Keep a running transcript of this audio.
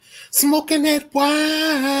smoking that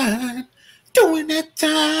wine, doing that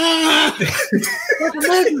time.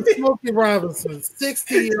 Imagine Smokey Robinson's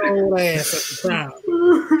 60-year-old ass at the time,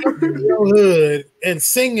 in your hood and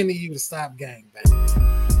singing to you to stop gangbanging.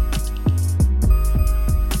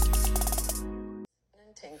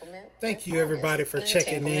 Thank you, everybody, for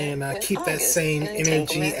checking in. Keep that same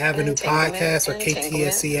Energy Avenue podcast or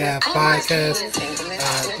KTSE Ave podcast.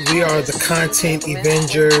 We are the Content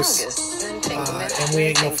Avengers, and we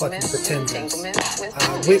ain't no fucking pretenders.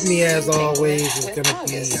 With me, as always, is going to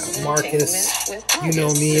be Marcus. You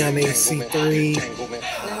know me, I'm AC3.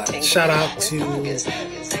 Shout out to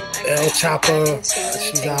El Chapa.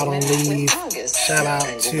 She's out on leave. Shout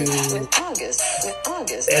out to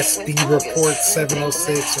SB Report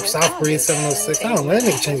 706 or South Korea 706. I don't know. That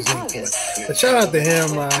nigga changed his name to it. But shout out to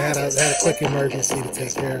him. I had a quick emergency to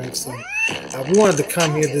take care of. So we wanted to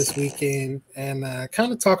come here this weekend and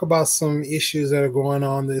kind of talk about some issues that are going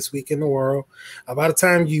on this week in the world. By the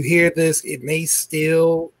time you hear this, it may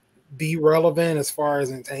still be relevant as far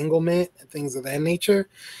as entanglement and things of that nature.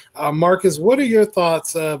 Marcus, what are your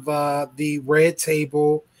thoughts of the Red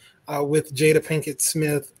Table with Jada Pinkett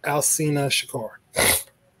Smith, Alcina Shakur?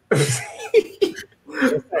 I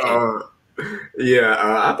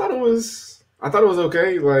thought it was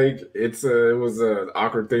okay. Like it was an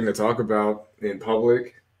awkward thing to talk about in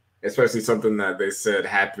public, especially something that they said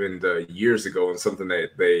happened years ago and something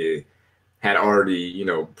that they had already,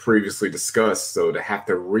 previously discussed. So to have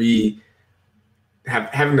to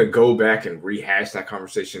having to go back and rehash that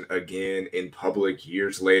conversation again in public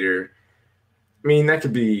years later, I mean, that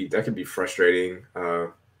could be frustrating.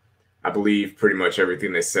 I believe pretty much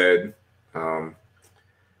everything they said. I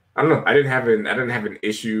don't know. I didn't have an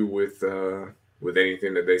issue with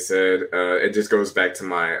anything that they said. It just goes back to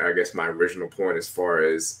my original point as far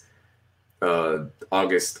as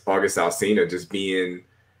August Alsina just being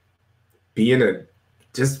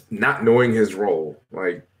just not knowing his role.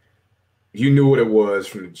 Like, you knew what it was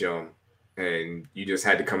from the jump, and you just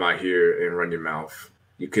had to come out here and run your mouth.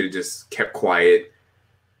 You could have just kept quiet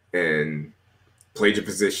and played your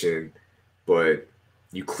position, but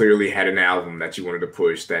you clearly had an album that you wanted to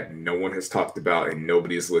push that no one has talked about and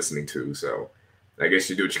nobody is listening to. So I guess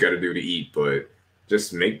you do what you got to do to eat, but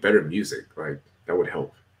just make better music. Like, that would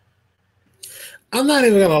help. I'm not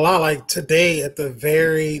even going to lie. Like, today at the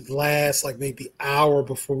very last, like maybe hour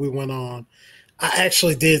before we went on, I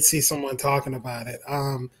actually did see someone talking about it.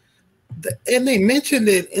 And they mentioned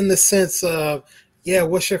it in the sense of, yeah,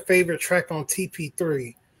 what's your favorite track on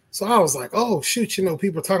TP3? So I was like, oh, shoot,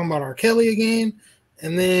 people are talking about R. Kelly again.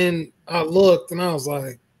 And then I looked and I was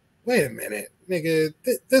like, wait a minute, nigga,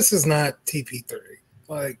 this is not TP3.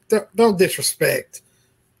 Like, don't disrespect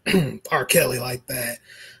R. Kelly like that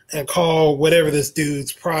and call whatever this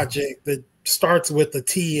dude's project that starts with the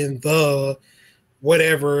T and the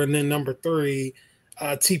whatever and then number 3,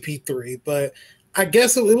 TP3. But I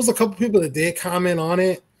guess it was a couple people that did comment on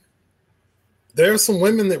it. There are some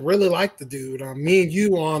women that really like the dude. Me and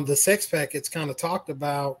you on the Sex Packets kind of talked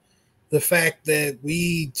about the fact that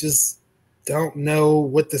we just don't know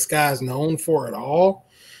what this guy's known for at all.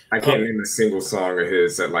 I can't name a single song of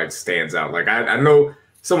his that like stands out. Like, I know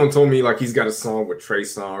someone told me like he's got a song with Trey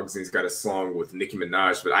Songz and he's got a song with Nicki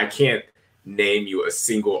Minaj, but I can't name you a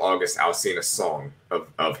single August Alsina song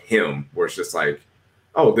of him where it's just like,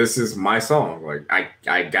 oh, this is my song. Like,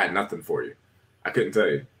 I got nothing for you. I couldn't tell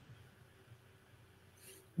you.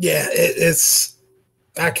 Yeah,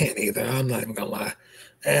 I can't either. I'm not even gonna lie.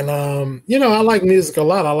 And I like music a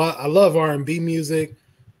lot. I love R&B music,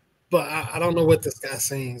 but I don't know what this guy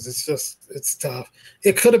sings. It's tough.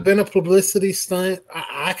 It could have been a publicity stunt.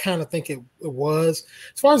 I kind of think it was.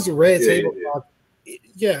 As far as the Red Table talk,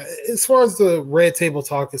 as far as the Red Table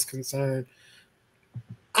talk is concerned,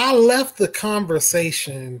 I left the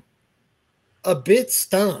conversation a bit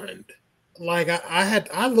stunned. Like,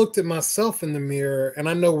 I looked at myself in the mirror, and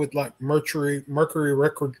I know with like Mercury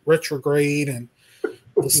retrograde and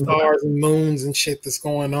the stars and moons and shit that's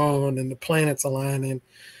going on and the planets aligning,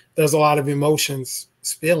 there's a lot of emotions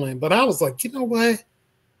spilling. But I was like, you know what?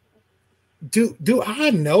 Do I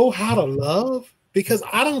know how to love? Because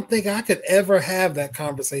I don't think I could ever have that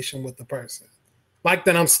conversation with the person like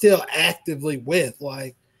that I'm still actively with.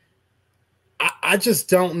 Like, I just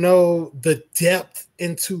don't know the depth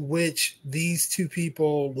into which these two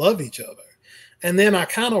people love each other. And then I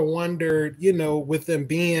kind of wondered, with them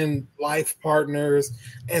being life partners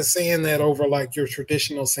and saying that over like your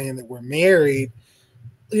traditional saying that we're married,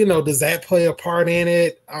 does that play a part in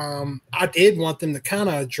it? I did want them to kind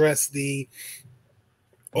of address the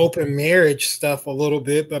open marriage stuff a little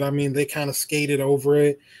bit, but I mean, they kind of skated over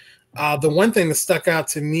it. The one thing that stuck out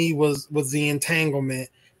to me was the entanglement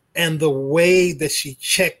and the way that she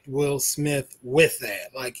checked Will Smith with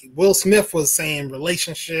that. Like Will Smith was saying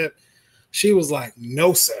relationship, she was like,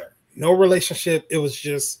 "No, sir, no relationship." It was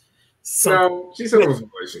just something. No, she said it was a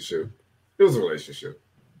relationship. It was a relationship.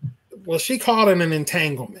 Well, she called it an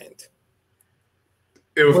entanglement.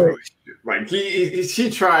 It was a relationship. Like she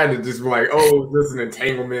tried to just be like, "Oh, this is an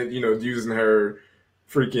entanglement," using her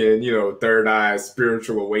freaking, third eye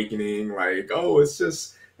spiritual awakening. Like, oh, it's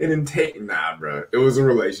just an entanglement. Nah, bro, it was a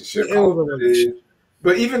relationship. It was a relationship.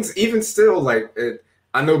 But even still, like,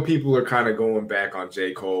 I know people are kind of going back on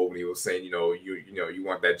J. Cole when he was saying, you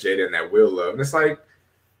want that Jada and that Will love, and it's like,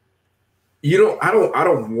 I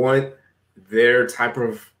don't want their type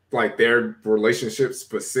of like their relationship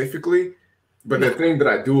specifically. But the thing that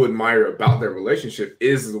I do admire about their relationship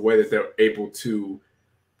is the way that they're able to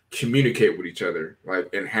communicate with each other,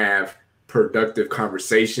 like, and have productive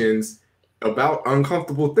conversations about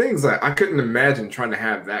uncomfortable things. Like, I couldn't imagine trying to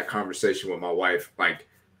have that conversation with my wife, like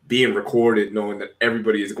being recorded, knowing that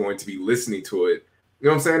everybody is going to be listening to it. You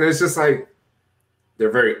know what I'm saying? It's just like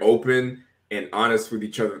they're very open and honest with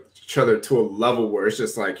each other to a level where it's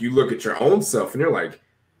just like you look at your own self and you're like,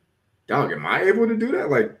 dog, am I able to do that?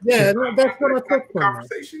 Like, yeah, that's what I took from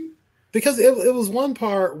conversation. Because it was one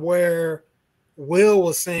part where Will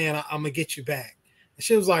was saying, "I'm gonna get you back," and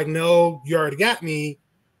she was like, "No, you already got me,"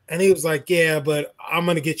 and he was like, "Yeah, but I'm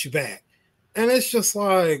gonna get you back," and it's just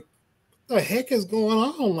like, what the heck is going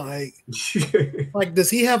on? Like, does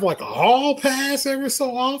he have like a hall pass every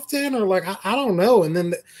so often, or like I don't know? And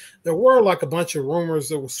then there were like a bunch of rumors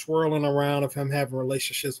that were swirling around of him having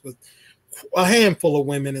relationships with a handful of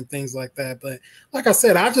women and things like that. But like I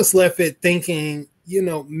said, I just left it thinking,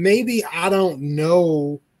 maybe I don't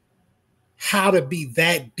know how to be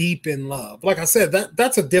that deep in love. Like I said,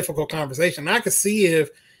 that's a difficult conversation. I could see even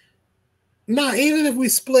if we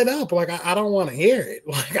split up, like I don't want to hear it.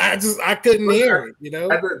 Like I couldn't hear it,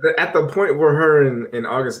 At the point where her and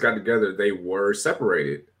August got together, they were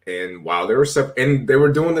separated. And while they were and they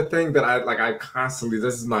were doing the thing that I constantly,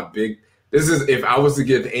 this is if I was to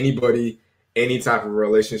give anybody any type of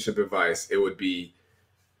relationship advice, it would be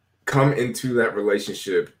come into that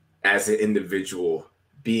relationship as an individual,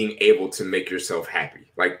 being able to make yourself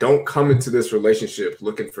happy. Like, don't come into this relationship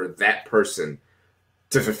looking for that person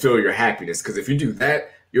to fulfill your happiness. Because if you do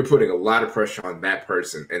that, you're putting a lot of pressure on that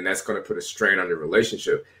person, and that's going to put a strain on your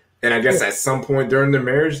relationship. And I guess at some point during their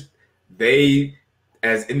marriage, they,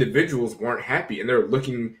 as individuals, weren't happy, and they're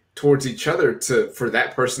looking towards each other for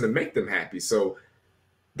that person to make them happy. So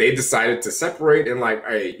they decided to separate and like,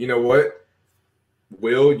 hey, you know what?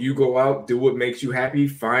 Will, you go out, do what makes you happy,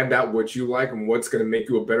 find out what you like and what's going to make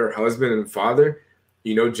you a better husband and father.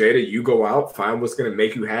 Jada, you go out, find what's going to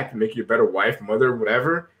make you happy, make you a better wife, mother,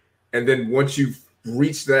 whatever. And then once you've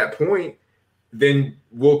reached that point, then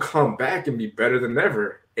we'll come back and be better than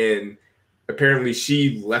ever. And apparently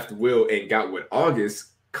she left Will and got with August,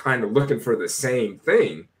 kind of looking for the same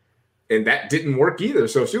thing. And that didn't work either.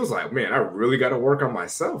 So she was like, man, I really got to work on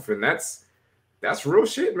myself. And that's real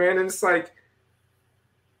shit, man. And it's like,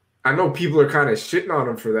 I know people are kind of shitting on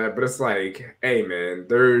him for that, but it's like, hey, man,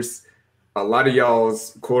 there's a lot of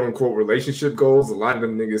y'all's quote unquote relationship goals. A lot of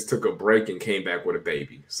them niggas took a break and came back with a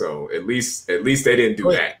baby. So at least they didn't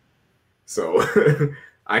do that. So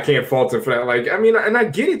I can't fault her for that. Like, I mean, and I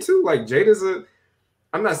get it too. Like, Jada's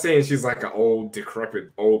I'm not saying she's like an old,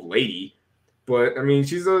 decrepit old lady. But, I mean,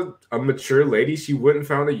 she's a mature lady. She went and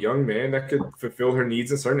found a young man that could fulfill her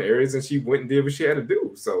needs in certain areas, and she went and did what she had to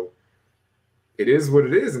do. So it is what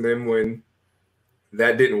it is. And then when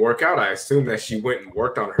that didn't work out, I assume that she went and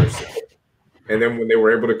worked on herself. And then when they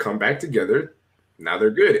were able to come back together, now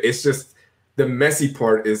they're good. It's just the messy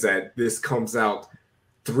part is that this comes out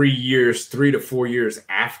 3 to 4 years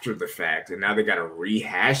after the fact, and now they got to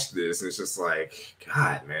rehash this. It's just like,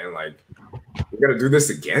 God, man, like, we got to do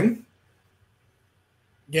this again?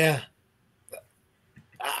 Yeah.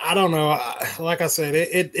 I don't know. Like I said,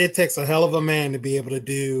 it takes a hell of a man to be able to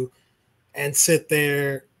do and sit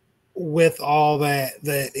there with all that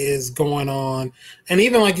is going on. And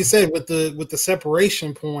even like you said, with the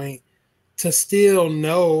separation point, to still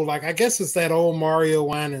know, like, I guess it's that old Mario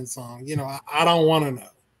Winans song, I don't want to know.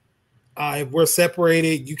 If we're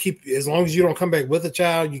separated, you keep, as long as you don't come back with a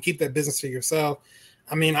child, you keep that business to yourself.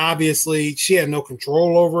 I mean, obviously she had no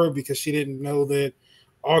control over it because she didn't know that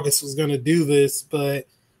August was going to do this, but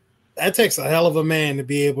that takes a hell of a man to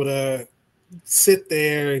be able to sit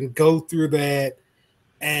there and go through that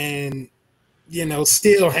and,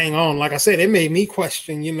 still hang on. Like I said, it made me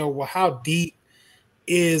question, how deep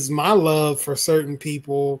is my love for certain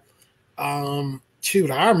people? shoot,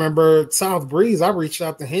 I remember South Breeze. I reached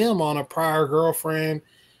out to him on a prior girlfriend.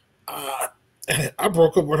 And I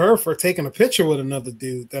broke up with her for taking a picture with another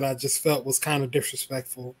dude that I just felt was kind of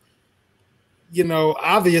disrespectful. You know,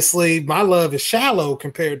 obviously my love is shallow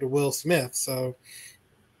compared to Will Smith. So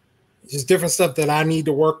just different stuff that I need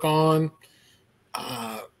to work on.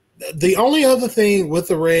 The only other thing with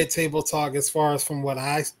the Red Table Talk, as far as from what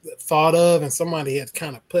I thought of, and somebody had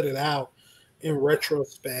kind of put it out in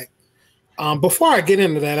retrospect. Before I get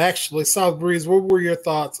into that, actually, South Breeze, what were your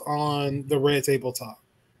thoughts on the Red Table Talk?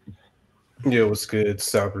 Yeah, what's good?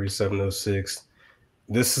 South Breeze 706.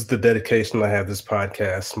 This is the dedication I have this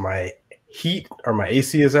podcast. My heat or my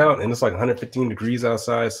AC is out, and it's like 115 degrees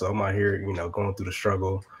outside, so I'm out here, going through the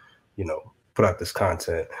struggle, put out this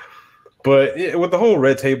content. But with the whole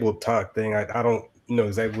Red Table Talk thing, I don't know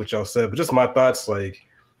exactly what y'all said, but just my thoughts. Like,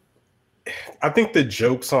 I think the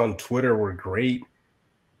jokes on Twitter were great.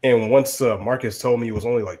 And once Marcus told me it was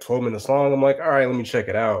only like 12 minutes long, I'm like, all right, let me check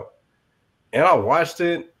it out. And I watched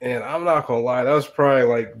it, and I'm not going to lie, that was probably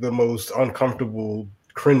like the most uncomfortable,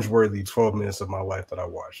 cringeworthy 12 minutes of my life that I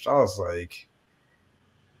watched. I was like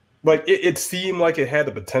it seemed like it had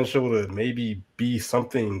the potential to maybe be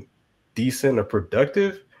something decent or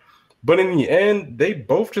productive. But in the end, they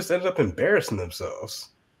both just ended up embarrassing themselves.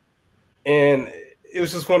 And it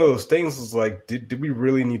was just one of those things. It's like, did we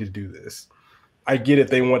really need to do this? I get it.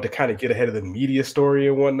 They want to kind of get ahead of the media story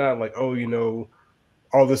and whatnot. Like, oh,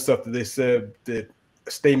 all this stuff that they said, that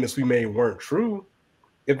statements we made weren't true.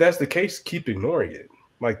 If that's the case, keep ignoring it.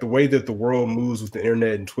 Like, the way that the world moves with the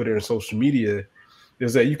internet and Twitter and social media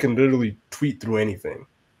is that you can literally tweet through anything.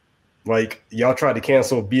 Like, y'all tried to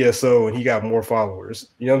cancel BSO and he got more followers.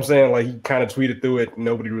 You know what I'm saying? Like, he kind of tweeted through it.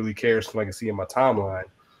 Nobody really cares from I can see in my timeline.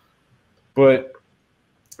 But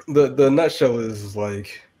the nutshell is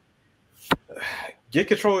like, get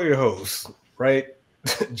control of your hose, right?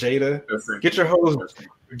 Jada, get your hose,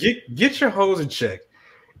 get your hose in check.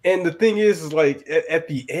 And the thing is like at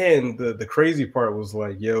the end, the crazy part was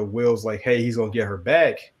like, yo, Will's like, hey, he's gonna get her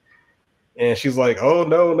back. And she's like, oh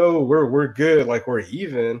no, we're good, like we're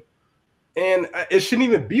even. And it shouldn't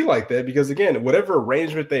even be like that, because again, whatever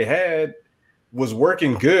arrangement they had was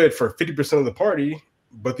working good for 50% of the party,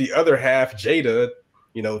 but the other half, Jada,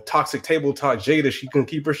 toxic table talk Jada, she couldn't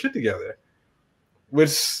keep her shit together.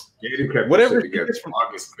 Which Jada kept whatever shit together.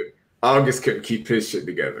 August couldn't keep his shit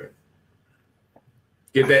together.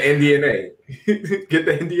 Get that NDNA. Get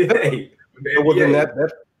the NDNA. Well, then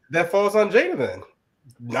that falls on Jada then.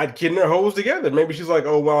 Not getting their hoes together. Maybe she's like,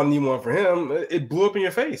 oh, well, I need one for him. It blew up in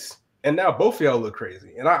your face. And now both of y'all look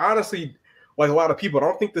crazy. And I honestly, like a lot of people, I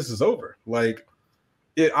don't think this is over. Like,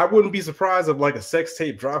 I wouldn't be surprised if like a sex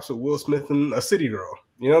tape drops with Will Smith and a city girl.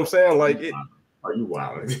 You know what I'm saying? Like, are you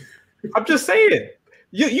wild? I'm just saying.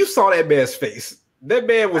 You saw that man's face. That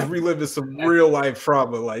man was reliving some real life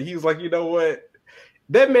trauma. Like, he was like, you know what?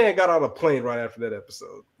 That man got on a plane right after that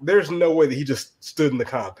episode. There's no way that he just stood in the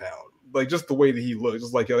compound. Like, just the way that he looked.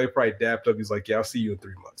 Just like, yo, they probably dapped up. He's like, yeah, I'll see you in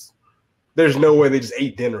 3 months. There's no way they just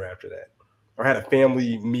ate dinner after that or had a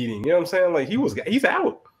family meeting. You know what I'm saying? Like, he's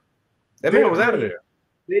out. That man was out of there.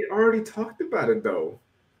 They'd already talked about it, though.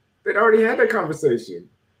 They'd already had that conversation.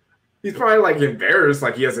 He's probably, like, embarrassed,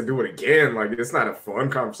 like he has to do it again. Like, it's not a fun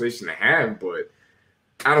conversation to have, but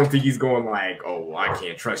I don't think he's going like, oh, well, I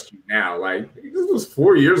can't trust you now. Like, this was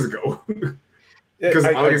 4 years ago. Because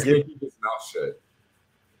August can't keep his mouth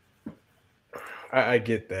shut. I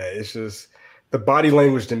get that. It's just the body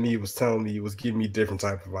language to me was telling me, was giving me different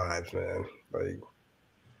type of vibes, man.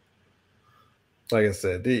 Like I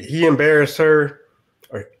said, he embarrassed her,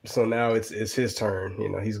 so now it's his turn.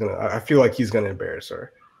 He's gonna. I feel like he's gonna embarrass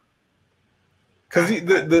her. Because I think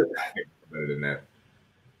better than that.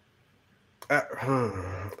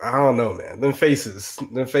 I don't know, man. Them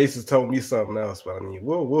faces told me something else, but I mean,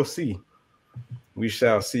 we'll see. We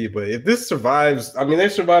shall see. But if this survives, I mean, they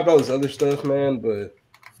survived all this other stuff, man. But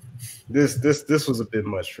this was a bit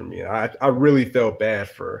much for me. I really felt bad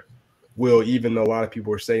for Will, even though a lot of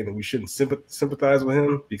people were saying that we shouldn't sympathize with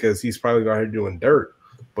him because he's probably out here doing dirt.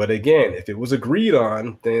 But again, if it was agreed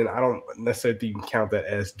on, then I don't necessarily think you can count that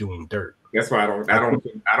as doing dirt. That's why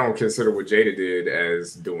I don't consider what Jada did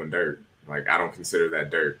as doing dirt. Like, I don't consider that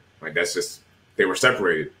dirt. Like, that's just, they were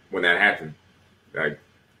separated when that happened. Like,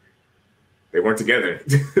 they weren't together.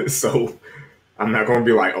 So I'm not going to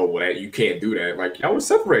be like, oh, well, you can't do that. Like, y'all were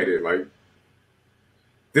separated. Like,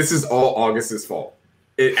 this is all August's fault.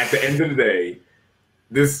 At the end of the day,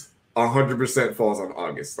 this 100% falls on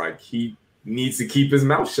August. Like, he needs to keep his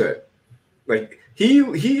mouth shut. Like,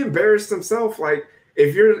 he embarrassed himself. Like,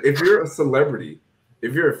 if you're a celebrity,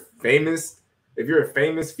 if you're a famous if you're a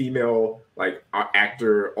famous female like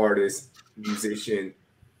actor, artist, musician,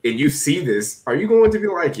 and you see this, are you going to be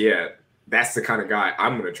like, yeah, that's the kind of guy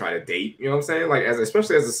I'm going to try to date? You know what I'm saying? Like,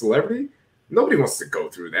 especially as a celebrity, nobody wants to go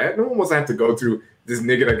through that. No one wants to have to go through this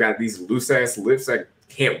nigga that got these loose ass lips that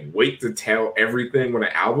can't wait to tell everything when an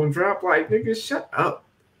album drop. Like, nigga, shut up.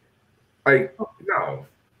 Like, no.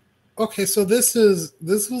 Okay, so this was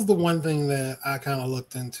the one thing that I kind of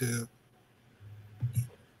looked into.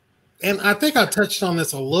 And I think I touched on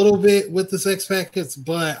this a little bit with this X Packets,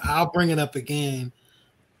 but I'll bring it up again.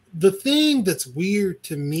 The thing that's weird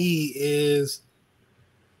to me is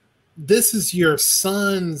this is your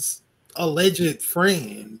son's alleged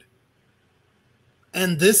friend.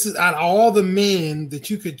 And this is, out of all the men that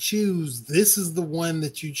you could choose, this is the one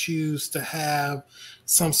that you choose to have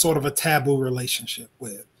some sort of a taboo relationship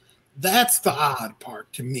with. That's the odd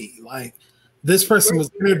part to me. Like, this person was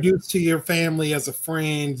introduced to your family as a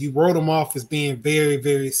friend. You wrote him off as being very,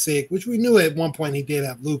 very sick, which we knew at one point he did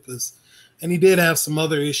have lupus. And he did have some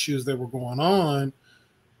other issues that were going on.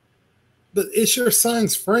 But it's your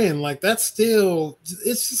son's friend. Like, that's still,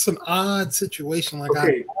 it's just an odd situation. Like,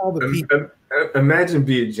 okay. all the people. Imagine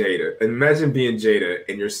being Jada. Imagine being Jada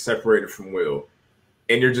and you're separated from Will.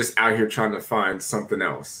 And you're just out here trying to find something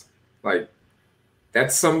else. Like,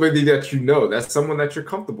 that's somebody that you know. That's someone that you're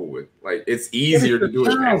comfortable with. Like, it's easier to do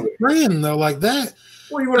it. Friend though, like that.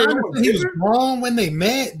 Well, you know, he was wrong when they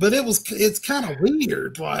met, but it's kind of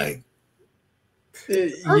weird. Like,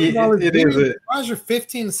 it is. Why is your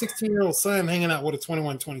 15 to 16-year-old son hanging out with a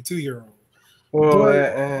 21, 22-year-old? Well,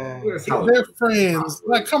 they're friends.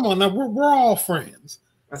 Like, come on now, we're all friends.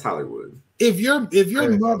 That's Hollywood. If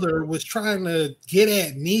your mother was trying to get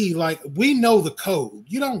at me, like, we know the code.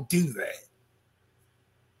 You don't do that.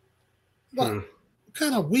 What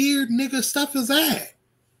kind of weird nigga stuff is that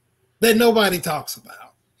nobody talks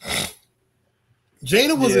about?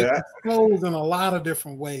 Jada was exposed in a lot of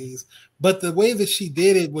different ways, but the way that she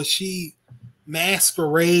did it was she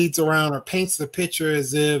masquerades around or paints the picture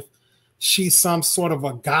as if she's some sort of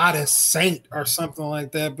a goddess saint or something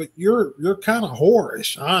like that. But you're kind of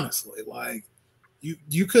whorish, honestly. Like,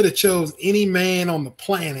 you could have chose any man on the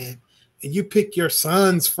planet, and you pick your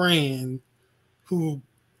son's friend who,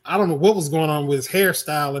 I don't know what was going on with his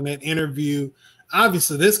hairstyle in that interview.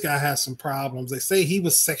 Obviously, this guy has some problems. They say he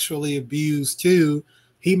was sexually abused too.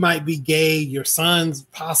 He might be gay. Your son's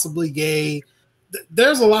possibly gay.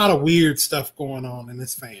 There's a lot of weird stuff going on in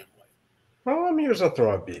this family. Well, I mean, there's nothing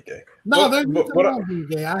wrong with being gay. No, there's nothing wrong with being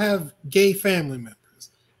gay. I have gay family members.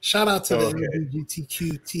 Shout out to the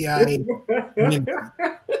LGBTQTIA.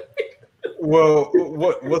 Well,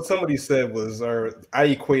 what somebody said was, I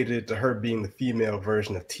equated it to her being the female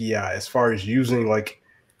version of T.I. as far as using like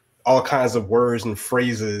all kinds of words and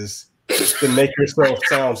phrases to make herself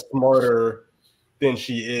sound smarter than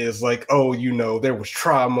she is. Like, oh, you know, there was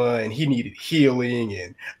trauma and he needed healing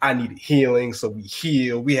and I needed healing, so we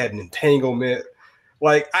healed. We had an entanglement.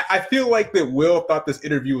 Like, I feel like that Will thought this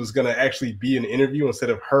interview was gonna actually be an interview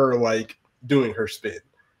instead of her like doing her spit.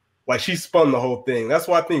 Like, she spun the whole thing. That's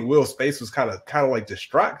why I think Will's face was kind of like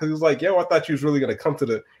distraught, because he was like, yo, I thought you was really gonna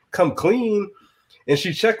come clean. And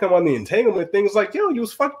she checked him on the entanglement thing. It's like, yo, you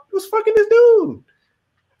was fucking this dude.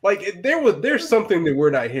 Like, there's something that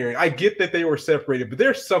we're not hearing. I get that they were separated, but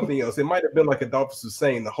there's something else. It might have been like Adolphus was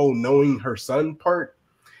saying, the whole knowing her son part.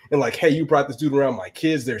 And like, hey, you brought this dude around my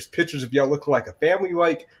kids. There's pictures of y'all looking like a family.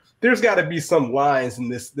 Like, there's got to be some lines in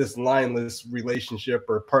this lineless relationship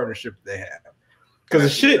or partnership they have. Because the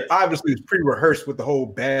shit obviously is pre-rehearsed with the whole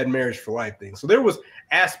bad marriage for life thing. So there was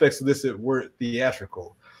aspects of this that were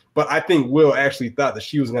theatrical. But I think Will actually thought that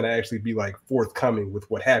she was going to actually be like forthcoming with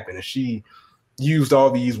what happened. And she used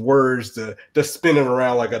all these words to spin it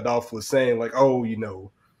around, like Adolph was saying, like, oh, you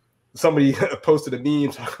know, somebody posted a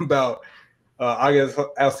meme talking about, I guess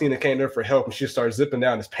Alcina came there for help and she started zipping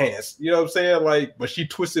down his pants. You know what I'm saying? Like, but she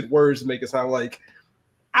twisted words to make it sound like,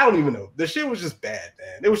 I don't even know. The shit was just bad,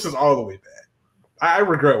 man. It was just all the way bad. I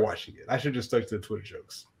regret watching it. I should just stuck to the Twitter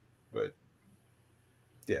jokes. But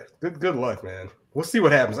yeah, good luck, man. We'll see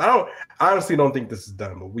what happens. I honestly don't think this is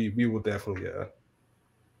done, but we will definitely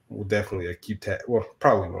keep well,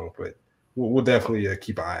 probably won't, but we'll definitely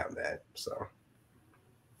keep an eye on that. So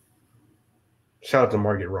shout out to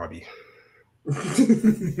Margaret Robbie.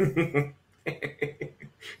 Do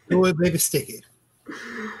it, baby, stick it.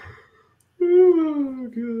 Oh,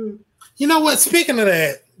 God. You know what? Speaking of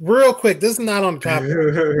that, real quick, this is not on the topic.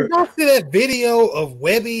 Did you see that video of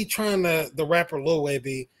Webby the rapper Lil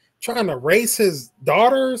Webby, trying to race his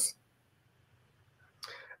daughters?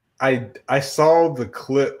 I saw the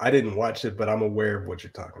clip. I didn't watch it, but I'm aware of what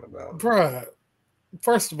you're talking about. Bruh,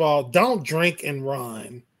 first of all, don't drink and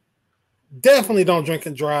run. Definitely don't drink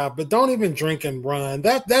and drive, but don't even drink and run.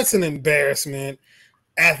 That's an embarrassment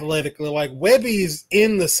athletically. Like Webby's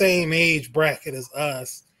in the same age bracket as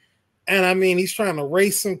us. And I mean, he's trying to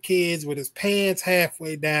race some kids with his pants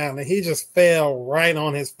halfway down, and he just fell right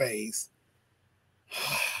on his face.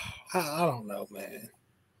 I don't know, man.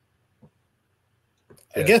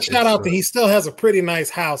 I guess shout out that he still has a pretty nice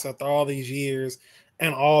house after all these years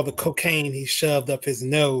and all the cocaine he shoved up his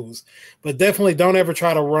nose. But definitely don't ever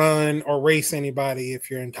try to run or race anybody if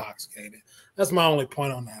you're intoxicated. That's my only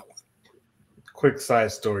point on that one. Quick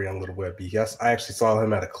side story on Little Webby. Yes, I actually saw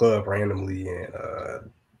him at a club randomly in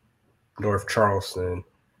North Charleston.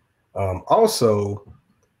 Also,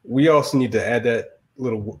 we also need to add that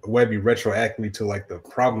Little Webby retroactively to like the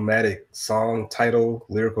problematic song title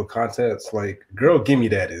lyrical contents. Like Girl Gimme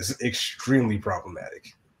That is extremely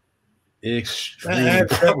problematic. Extremely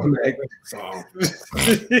problematic song.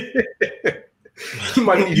 He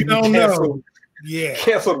might need to be canceled. Yeah,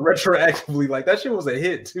 canceled retroactively. Like that shit was a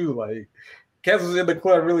hit too. Like Cass in the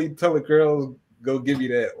club really telling girls, go give me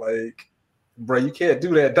that. Like, bro, you can't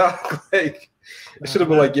do that, doc. Like, it should have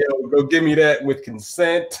been like, yo, go give me that with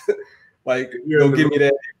consent. Like, go give me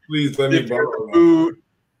that. Please let me borrow food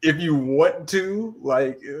if you want to.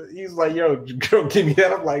 Like, he's like, yo, girl, give me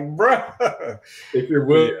that. I'm like, bro. If you're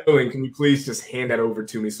willing, can you please just hand that over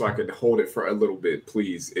to me so I could hold it for a little bit,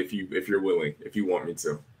 please? If you're willing, if you want me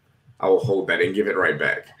to, I will hold that and give it right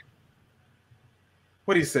back.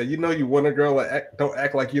 What he said, you know, you want a girl, don't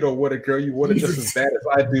act like you don't want a girl. You want it just as bad as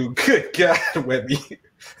I do. Good God, Webby.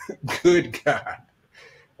 Good God.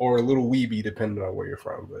 Or a little weeby, depending on where you're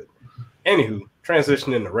from. But anywho,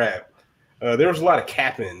 transitioning to rap. There was a lot of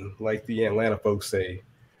capping, like the Atlanta folks say,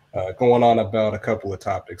 going on about a couple of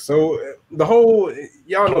topics. So the whole,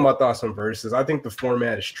 y'all know my thoughts on verses. I think the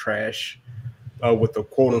format is trash with the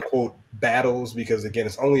quote unquote battles, because again,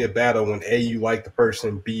 it's only a battle when A, you like the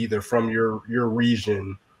person, B, they're from your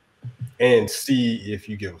region, and C, if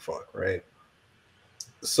you give a fuck, right?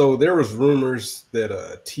 So there was rumors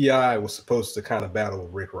that T.I. was supposed to kind of battle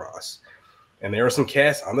Rick Ross. And there were some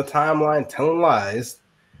cats on the timeline telling lies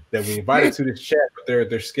that we invited to this chat, but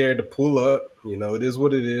they're scared to pull up. You know, it is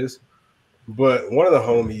what it is. But one of the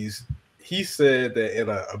homies, he said that in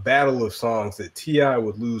a battle of songs that T.I.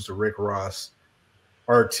 would lose to Rick Ross,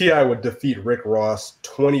 or T.I. would defeat Rick Ross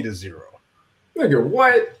 20-0. Nigga,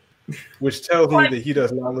 what? Which tells me that he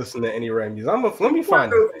does not listen to any rap music. Let me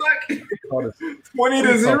find it.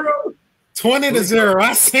 20-0? 20-0.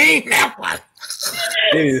 I seen that one.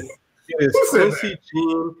 It is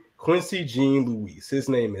Quincy Jean Luis. His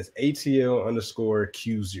name is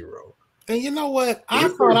ATL_Q0. And you know what? I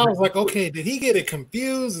was like, okay, did he get it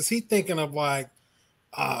confused? Is he thinking of like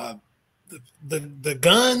the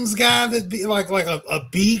guns guy that be like a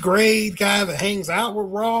B grade guy that hangs out with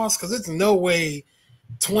Ross? Because it's no way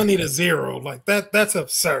 20-0. Like that's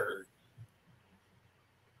absurd.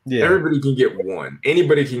 Yeah, everybody can get one.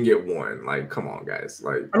 Anybody can get one. Like, come on, guys.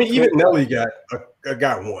 Like, I mean, even Nelly got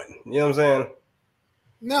one. You know what I'm saying?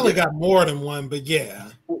 Nelly got more than one, but yeah.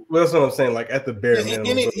 Well, that's what I'm saying. Like at the bare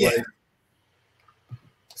minimum. Like,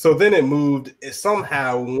 so then it moved. It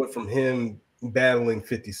somehow went from him battling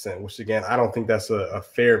 50 Cent, which again, I don't think that's a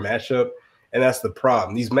fair matchup, and that's the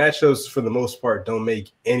problem. These matchups, for the most part, don't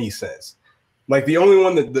make any sense. Like the only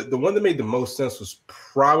one the one that made the most sense was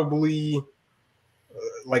probably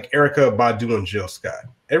like Erykah Badu and Jill Scott.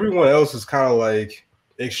 Everyone else is kind of like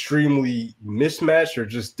extremely mismatched or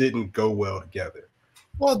just didn't go well together.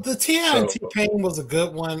 Well, the T.I. and T-Pain was a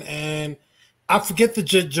good one, and I forget the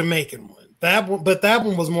Jamaican one. That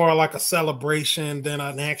one was more like a celebration than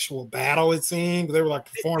an actual battle. It seemed they were like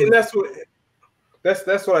performing. And that's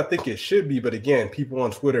what I think it should be. But again, people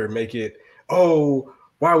on Twitter make it, oh,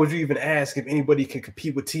 why would you even ask if anybody can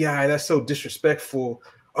compete with T.I.? That's so disrespectful.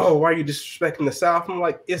 Oh, why are you disrespecting the South? I'm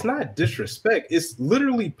like, it's not disrespect. It's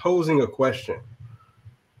literally posing a question.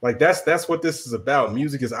 Like that's what this is about.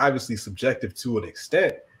 Music is obviously subjective to an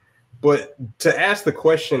extent, but to ask the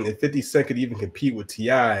question if 50 Cent could even compete with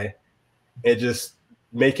T.I. and just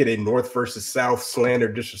make it a North versus South slander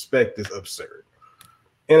disrespect is absurd.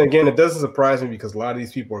 And again, it doesn't surprise me because a lot of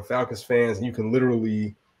these people are Falcons fans, and you can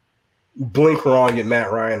literally blink wrong at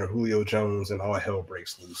Matt Ryan or Julio Jones and all hell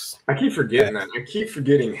breaks loose. I keep forgetting that. I keep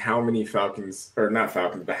forgetting how many Falcons, or not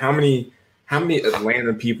Falcons, but how many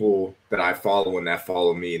Atlanta people that I follow and that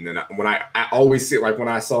follow me. And then when I always see, like when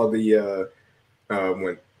I saw the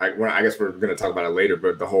when I guess we're gonna talk about it later,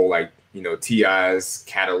 but the whole like, you know, T.I.'s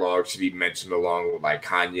catalog should be mentioned along with like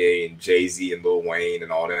Kanye and Jay-Z and Lil Wayne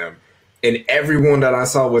and all them. And everyone that I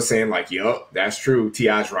saw was saying like, yup, that's true.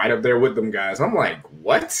 T.I.'s right up there with them guys. I'm like,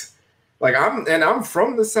 what? Like I'm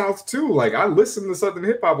from the South too. Like I listen to Southern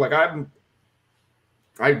hip hop. Like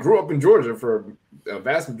I grew up in Georgia for a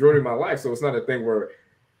vast majority of my life. So it's not a thing where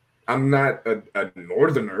I'm not a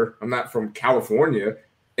Northerner. I'm not from California.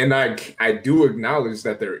 And I do acknowledge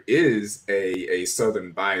that there is a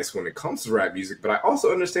Southern bias when it comes to rap music, but I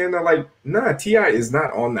also understand that like, nah, T.I. is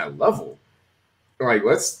not on that level. Like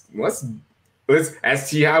let's as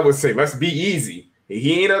T.I. would say, let's be easy.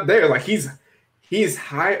 He ain't up there. Like he's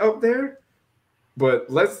high up there, but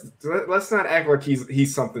let's not act like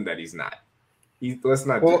he's something that he's not. Let's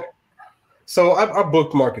not do that. So I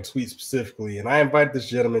bookmarked a tweet specifically, and I invited this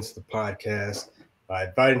gentleman to the podcast. I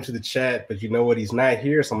invited him to the chat, but you know what? He's not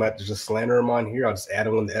here, so I'm going to have to just slander him on here. I'll just add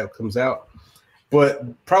him when the app comes out.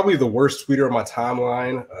 But probably the worst tweeter on my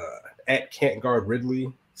timeline, at Can't Guard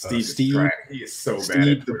Ridley. Steve, he is so bad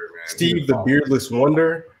at Twitter, man. Steve the Beardless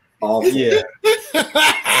Wonder. Oh yeah.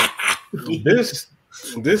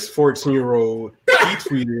 This 14-year-old, he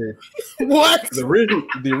tweeted what?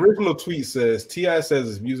 The original tweet says T.I. says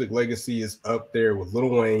his music legacy is up there with Lil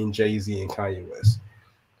Wayne, Jay-Z, and Kanye West.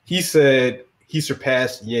 He said he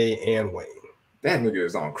surpassed Ye and Wayne. That nigga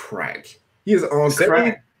is on crack. He is on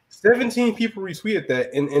crack. 17 people retweeted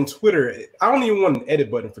that, and Twitter, I don't even want an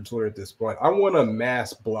edit button for Twitter at this point. I want a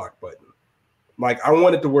mass block button. Like, I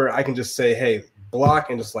want it to where I can just say, hey,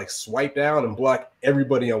 block, and just like swipe down and block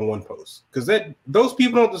everybody on one post. Because those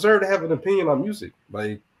people don't deserve to have an opinion on music.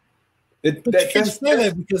 Like, you can't say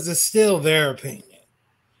that because it's still their opinion.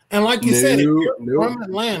 And like you said, if you're from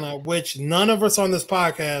Atlanta, which none of us on this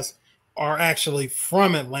podcast are actually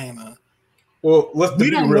from Atlanta. Well, let's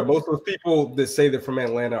be real. Most of those people that say they're from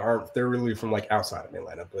Atlanta they're really from like outside of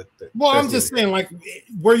Atlanta. But I'm just saying, like,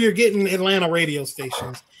 where you're getting Atlanta radio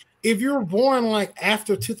stations. If you're born like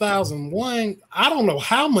after 2001, I don't know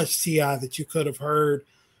how much T.I. that you could have heard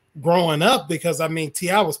growing up, because I mean,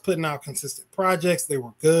 T.I. was putting out consistent projects. They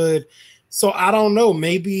were good. So I don't know,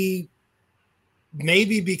 maybe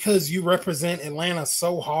because you represent Atlanta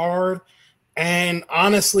so hard. And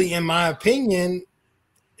honestly, in my opinion,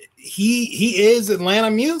 he is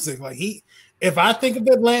Atlanta music. Like if I think of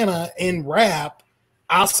Atlanta in rap,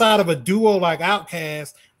 outside of a duo like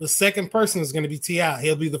Outkast, the second person is going to be T.I.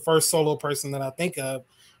 He'll be the first solo person that I think of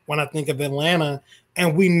when I think of Atlanta.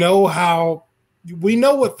 And we know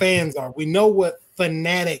what fans are. We know what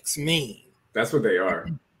fanatics mean. That's what they are.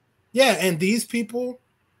 Yeah, and these people,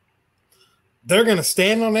 they're going to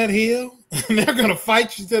stand on that hill and they're going to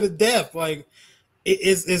fight you to the death. Like,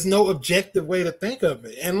 it's no objective way to think of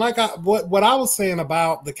it. And like what I was saying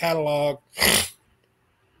about the catalog,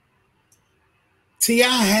 T.I.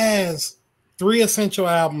 has 3 essential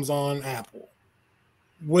albums on Apple,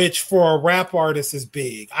 which for a rap artist is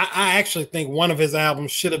big. I actually think one of his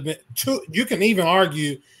albums should have been 2. You can even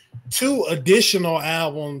argue 2 additional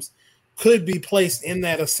albums could be placed in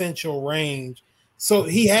that essential range. So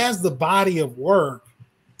he has the body of work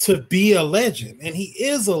to be a legend, and he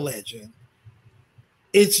is a legend.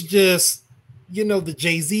 It's just, the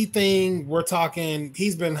Jay-Z thing, we're talking,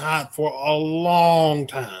 he's been hot for a long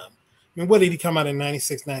time. I mean, what did he come out in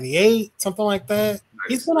 96, 98, something like that?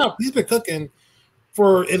 He's been cooking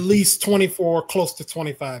for at least 24, close to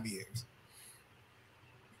 25 years.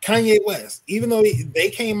 Kanye West, even though they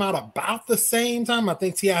came out about the same time, I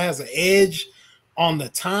think T.I. has an edge on the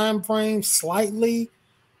time frame slightly.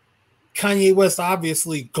 Kanye West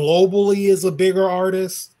obviously globally is a bigger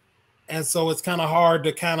artist, and so it's kind of hard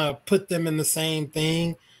to kind of put them in the same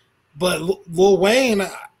thing. But Lil Wayne,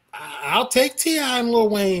 I'll take T.I. and Lil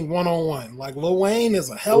Wayne one-on-one. Like, Lil Wayne is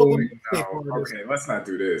a hell of a artist. Okay, let's not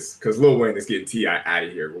do this, because Lil Wayne is getting T.I. out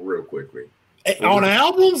of here real quickly. On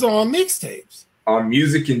albums or on mixtapes? On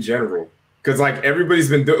music in general. Because, like, everybody's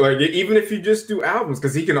been doing, like, even if you just do albums,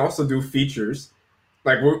 because he can also do features.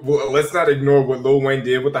 Like, let's not ignore what Lil Wayne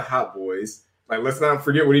did with the Hot Boys. Like, let's not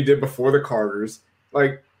forget what he did before the Carters.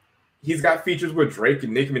 Like, he's got features with Drake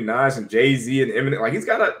and Nicki Minaj and Jay-Z and Eminem. Like, he's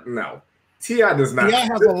got no. T.I. does not. T.I.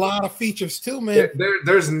 has a lot of features too, man.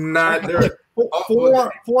 There's not. There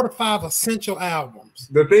are 4 to 5 essential albums.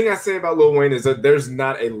 The thing I say about Lil Wayne is that there's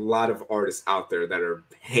not a lot of artists out there that are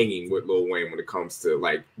hanging with Lil Wayne when it comes to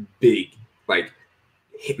like big, like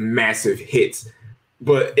massive hits.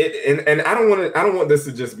 But I don't want this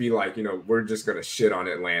to just be like, we're just gonna shit on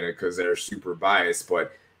Atlanta because they're super biased.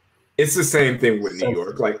 But it's the same thing with New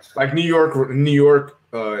York. Like New York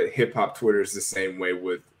hip hop Twitter is the same way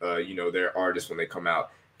with their artists when they come out.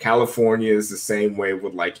 California is the same way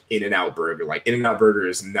with like In-N-Out Burger. Like In-N-Out Burger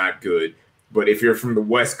is not good, but if you're from the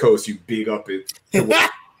West Coast, you big up it.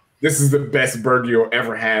 this is the best burger you'll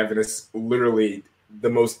ever have, and it's literally the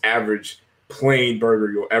most average plain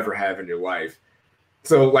burger you'll ever have in your life.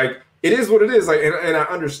 So like it is what it is. Like, and I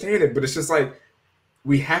understand it, but it's just like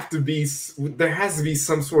there has to be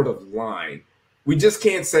some sort of line. We just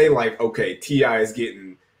can't say like, okay, T.I. is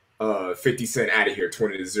getting 50 Cent out of here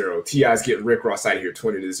 20-0. T.I. is getting Rick Ross out of here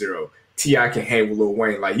 20-0. T.I. can hang with Lil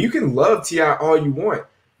Wayne. Like, you can love T.I. all you want.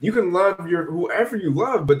 You can love your whoever you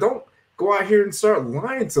love, but don't go out here and start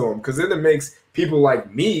lying to them, because then it makes people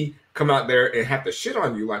like me come out there and have to shit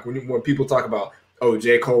on you. Like when people talk about, oh,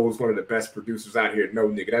 J. Cole was one of the best producers out here. No,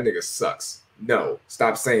 nigga, that nigga sucks. No,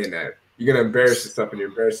 stop saying that. You're going to embarrass yourself and you're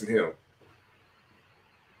embarrassing him.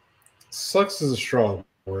 Sucks is a strong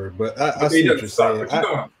word, but I see what you're saying. You know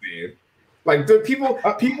what I'm saying. Like, the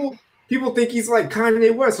people think he's like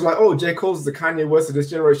Kanye West. They're like, oh, J. Cole's the Kanye West of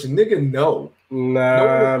this generation. Nigga, no.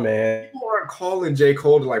 Nah, man. People aren't calling J.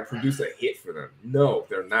 Cole to like produce a hit for them. No,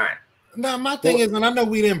 they're not. No, my thing is, and I know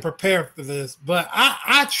we didn't prepare for this, but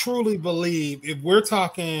I truly believe if we're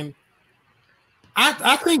talking,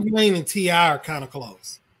 I think Wayne and T.I. are kind of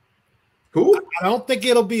close. Who? I don't think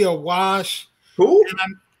it'll be a wash. Who?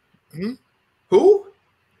 Who? Who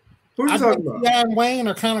are you talking about? T.I. and Wayne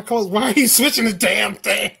are kind of close. Why are you switching the damn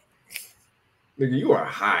thing? Nigga, you are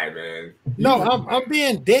high, man. No, I'm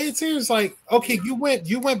being dead serious. Like, okay, you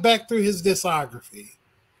went back through his discography.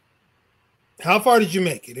 How far did you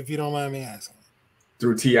make it, if you don't mind me asking?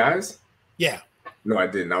 Through T.I.'s? Yeah. No, I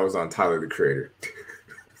didn't. I was on Tyler, the Creator.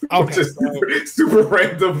 Okay. Just super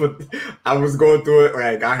random, but I was going through it.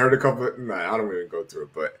 Like, I heard a couple. I don't even go through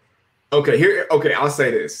it. But okay, I'll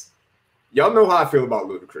say this. Y'all know how I feel about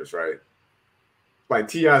Ludacris, right? Like,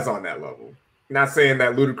 T.I.'s on that level. Not saying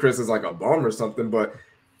that Ludacris is like a bum or something, but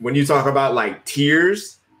when you talk about like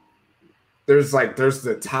tiers, there's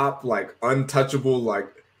the top, like, untouchable, like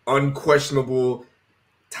unquestionable,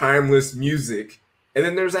 timeless music, and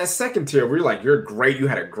then there's that second tier where you're like, you're great, you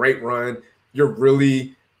had a great run, you're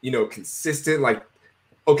really, consistent. Like,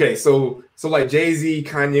 okay, so like Jay-Z,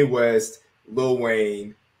 Kanye West, Lil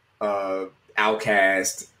Wayne,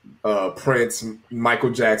 Outkast, Prince, Michael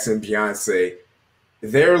Jackson, Beyonce,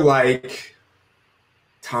 they're like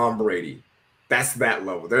Tom Brady. That's that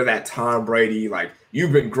level. They're that Tom Brady, like,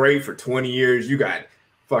 you've been great for 20 years, you got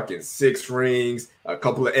fucking 6 rings, a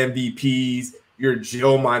couple of MVPs, you're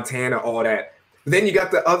Joe Montana, all that. But then you got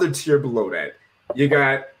the other tier below that. You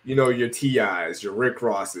got, your T.I.'s, your Rick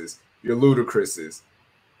Rosses, your Ludacris's,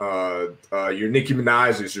 your Nicki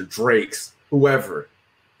Minaj's, your Drake's, whoever.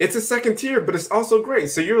 It's a second tier, but it's also great.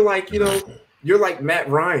 So you're like, you're like Matt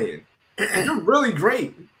Ryan. You're really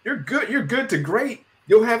great. You're good to great.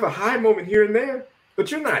 You'll have a high moment here and there, but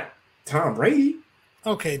you're not Tom Brady.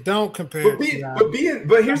 Okay, don't compare. But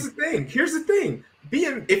here's the thing.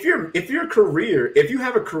 If you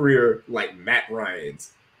have a career like Matt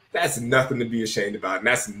Ryan's, that's nothing to be ashamed about, and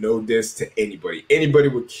that's no diss to anybody. Anybody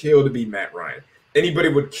would kill to be Matt Ryan. Anybody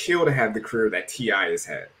would kill to have the career that T.I. has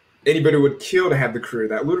had. Anybody would kill to have the career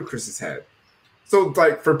that Ludacris has had. So,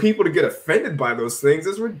 like, for people to get offended by those things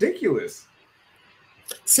is ridiculous.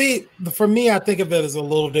 See, for me, I think of it as a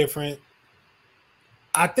little different.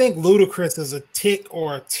 I think Ludacris is a tick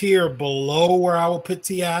or a tier below where I would put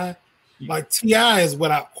T.I. Like, T.I. is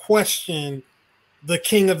without question the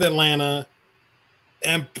king of Atlanta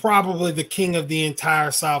and probably the king of the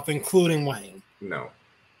entire South, including Wayne. No.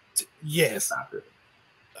 Yes. Stop it.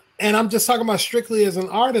 And I'm just talking about strictly as an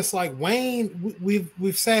artist. Like, Wayne,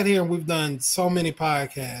 we've sat here and we've done so many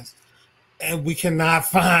podcasts, and we cannot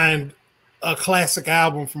find a classic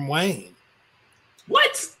album from Wayne.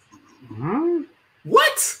 What? Hmm?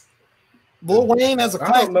 What? Lil Wayne has a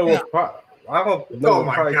classic. I don't know Oh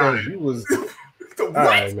my God. He was. What? All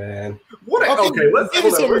right, man. What? Okay, let's give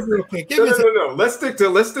me some real quick. No. Let's stick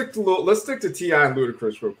to T.I. and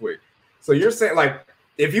Ludacris real quick. So you're saying, like,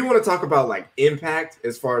 if you want to talk about like impact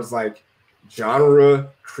as far as like genre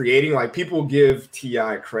creating, like, people give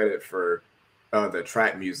T.I. credit for the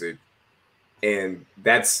trap music, and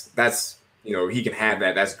that's he can have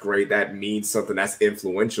that. That's great. That means something. That's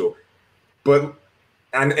influential. But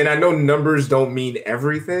and I know numbers don't mean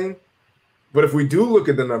everything, but if we do look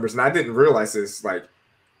at the numbers, and I didn't realize this, like,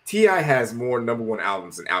 T.I. has more #1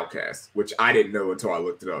 albums than Outkast, which I didn't know until I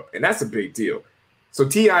looked it up, and that's a big deal. So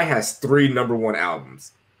T.I. has 3 #1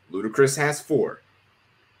 albums. Ludacris has 4.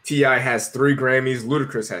 T.I. has 3 Grammys.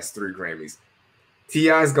 Ludacris has 3 Grammys.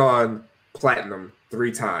 T.I.'s gone platinum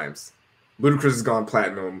 3 times. Ludacris has gone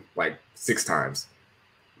platinum like 6 times.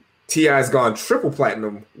 T.I.'s gone triple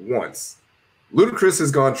platinum once. Ludacris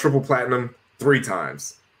has gone triple platinum 3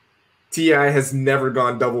 times. T.I. has never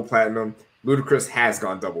gone double platinum, Ludacris has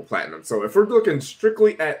gone double platinum. So if we're looking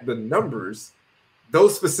strictly at the numbers,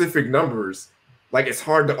 those specific numbers, like it's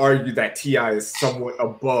hard to argue that T.I. is somewhat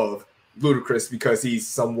above Ludacris because he's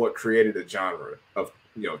somewhat created a genre of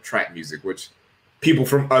trap music, which people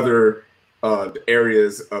from other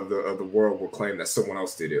areas of the world will claim that someone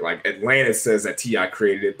else did it. Like Atlantis says that T.I.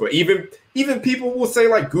 created it, but even people will say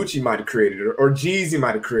like Gucci might have created it or Jeezy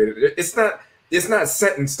might have created it. It's not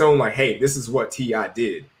set in stone like, hey, this is what T.I.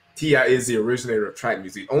 did. T.I. is the originator of trap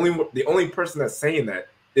music. The only person that's saying that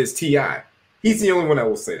is T.I. He's the only one that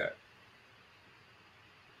will say that.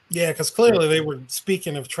 Yeah, because clearly they were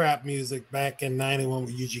speaking of trap music back in '91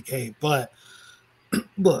 with UGK. But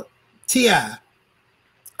look, T.I.,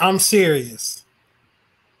 I'm serious.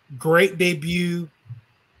 Great debut,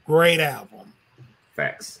 great album.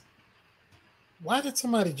 Facts. Why did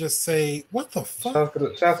somebody just say, what the fuck?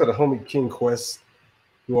 Shout out to the homie King Quest,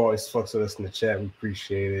 who always fucks with us in the chat. We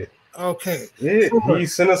appreciate it. Okay. Yeah, he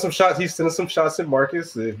sent us some shots. He's sending some shots at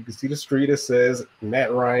Marcus. If you can see the street, it says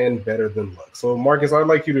Matt Ryan better than Luck. So Marcus, I'd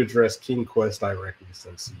like you to address King Quest directly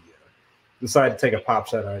since he decided to take a pop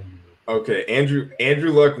shot at you. Okay,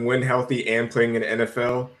 Andrew Luck, when healthy and playing in the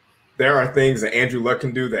NFL, there are things that Andrew Luck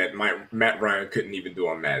can do that Matt Ryan couldn't even do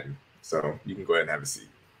on Madden. So you can go ahead and have a seat.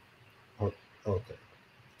 Okay.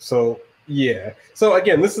 So yeah. So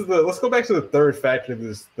again, let's go back to the third factor of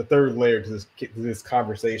this, the third layer to this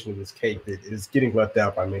conversation, of this cake that is getting left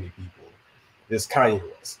out by many people. Is Kanye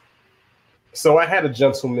West. So I had a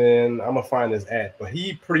gentleman, I'm gonna find his ad, but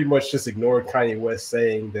he pretty much just ignored Kanye West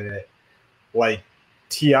saying that like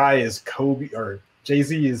T.I. is Kobe or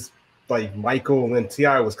Jay-Z is like Michael and then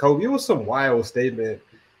T.I. was Kobe. It was some wild statement.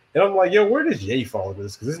 And I'm like, yo, where does Ye fall in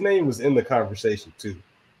this? Because his name was in the conversation too.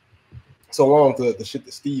 So along with the shit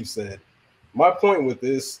that Steve said, my point with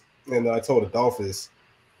this, and I told Adolphus,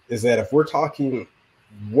 is that if we're talking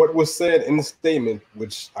what was said in the statement,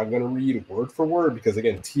 which I'm going to read word for word, because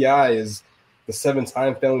again, T.I. is the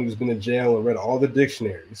 7-time felon who's been in jail and read all the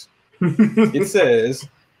dictionaries. It says,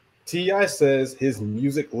 T.I. says his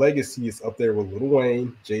music legacy is up there with Lil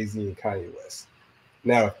Wayne, Jay-Z, and Kanye West.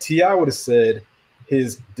 Now, if T.I. would have said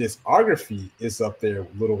his discography is up there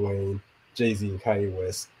with Lil Wayne, Jay-Z, and Kanye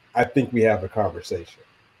West, I think we have a conversation.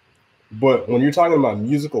 But when you're talking about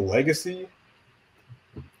musical legacy,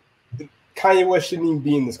 Kanye West shouldn't even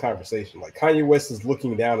be in this conversation. Like Kanye West is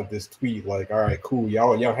looking down at this tweet, like, all right, cool,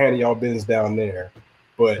 y'all handle y'all business down there,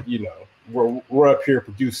 but we're up here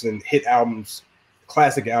producing hit albums,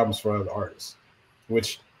 classic albums for other artists,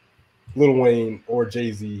 which Lil Wayne or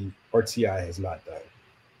Jay-Z or T.I. has not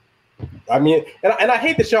done. I mean, and I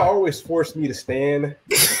hate that y'all always force me to stand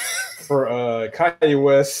for Kanye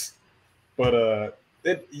West, but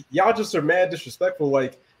y'all just are mad disrespectful.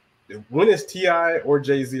 Like, when is T.I. or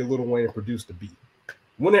Jay-Z or Lil Wayne produced a beat?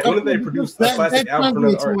 When did they produce a classic album for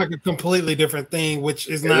another artist? Like a completely different thing, which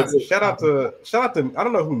is not. Shout out to I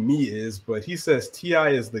don't know who Me is, but he says T.I.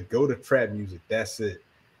 is the go-to trap music. That's it.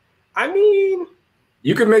 I mean,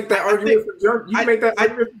 you can make that argument for Jerk. You can make that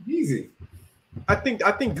argument for Jeezy. I think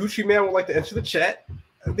Gucci Man would like to enter the chat.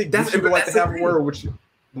 I think Gucci would like to have a word with you.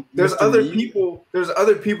 There's other people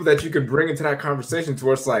that you could bring into that conversation to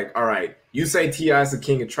where it's like, all right, you say T.I. is the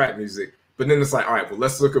king of trap music, but then it's like, all right, well,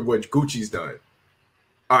 let's look at what Gucci's done.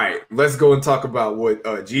 All right, let's go and talk about what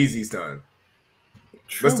Jeezy's done.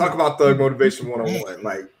 True. Let's talk about Thug Motivation 101.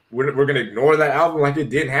 Like, we're going to ignore that album like it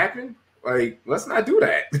didn't happen? Like, let's not do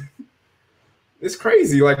that. It's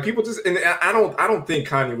crazy. Like, people just, and I don't think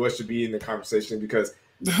Kanye West should be in the conversation because,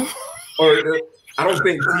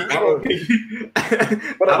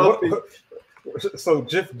 So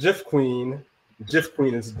Jif Queen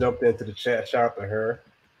has jumped into the chat. Shout out to her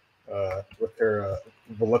with her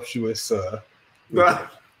voluptuous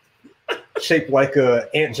shaped like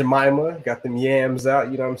Aunt Jemima. Got them yams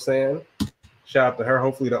out. You know what I'm saying? Shout out to her.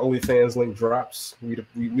 Hopefully the OnlyFans link drops.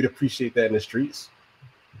 We'd appreciate that in the streets.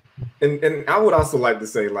 And I would also like to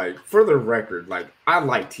say, like, for the record, like, I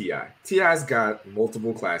like T.I. T.I.'s got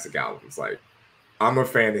multiple classic albums. Like, I'm a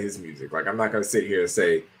fan of his music. Like, I'm not going to sit here and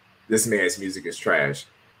say this man's music is trash,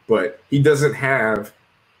 but he doesn't have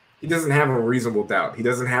a Reasonable Doubt. He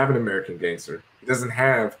doesn't have an American Gangster. He doesn't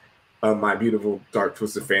have My Beautiful Dark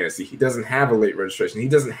Twisted Fantasy. He doesn't have a Late Registration. He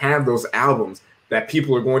doesn't have those albums that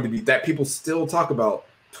people still talk about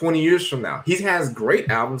 20 years from now. He has great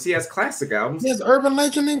albums. He has classic albums. He has Urban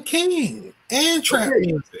Legend and King and trap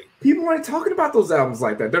music. People aren't talking about those albums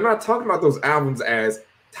like that. They're not talking about those albums as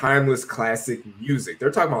timeless classic music.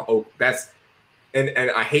 They're talking about,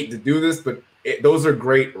 and I hate to do this, but those are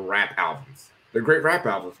great rap albums. They're great rap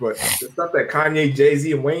albums, but the stuff that Kanye,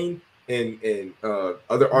 Jay-Z, and Wayne and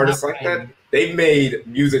other artists like that, They made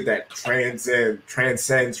music that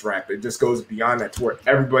transcends rap. It just goes beyond that to where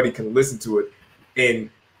everybody can listen to it and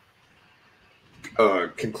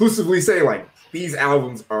conclusively say like these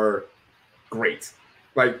albums are great.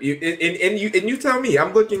 Like you tell me.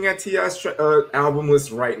 I'm looking at T.I.'s album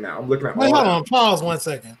list right now. I'm looking at. Wait, hold on. Pause 1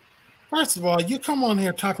 second. First of all, you come on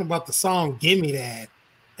here talking about the song "Give Me That,"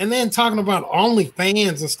 and then talking about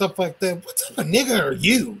OnlyFans and stuff like that. What type of nigga are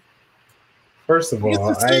you? First of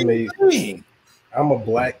all, I'm a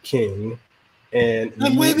black king, and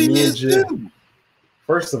women is too.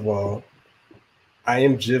 First of all, I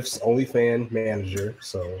am Jif's OnlyFans manager,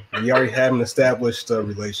 so we already have an established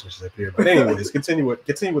relationship here. But anyways, continue with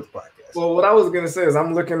the podcast. Well, what I was gonna say is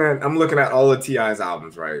I'm looking at all of T.I.'s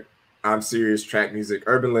albums, right? I'm Serious, Track Music,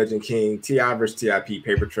 Urban Legend King, T.I. vs. T.I.P.,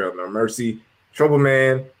 Paper Trail, No Mercy, Trouble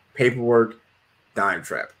Man, Paperwork, Dime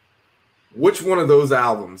Trap. Which one of those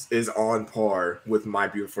albums is on par with My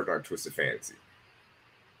Beautiful Dark Twisted Fantasy?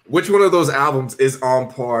 Which one of those albums is on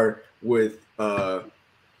par with The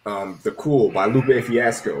Cool by Lupe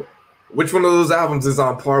Fiasco? Which one of those albums is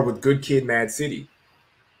on par with Good Kid, Mad City?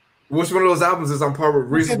 Which one of those albums is on par with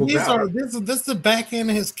Reasonable Doubt? This is the back end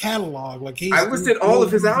of his catalog. Like I listed all of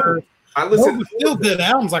his albums. I listed still good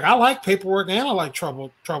albums. Like I like Paperwork and I like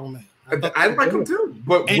Trouble Man. I like them too.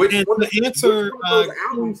 But to answer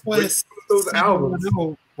those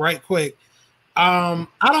albums, right quick. I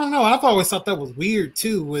don't know. I've always thought that was weird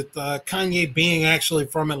too, with Kanye being actually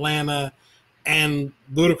from Atlanta and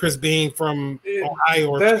Ludacris being from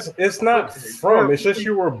Ohio. It's not from. It's just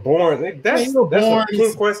you were born. That's a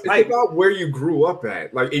King Quest. It's about where you grew up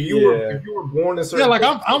at. Like if you were born in certain. Yeah, like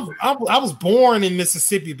I was born in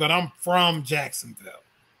Mississippi, but I'm from Jacksonville.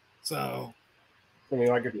 So. I mean,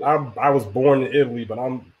 like I was born in Italy, but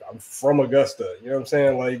I'm from Augusta. You know what I'm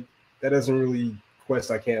saying? Like that doesn't really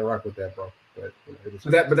Quest. I can't rock with that, bro.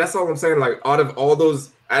 But that's all I'm saying. Like out of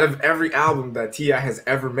every album that T.I. has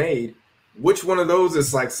ever made, which one of those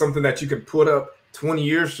is like something that you can put up 20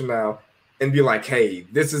 years from now and be like, hey,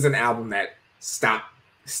 this is an album that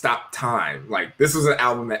stopped time. Like this was an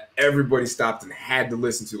album that everybody stopped and had to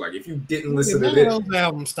listen to. Like if you didn't listen to it, those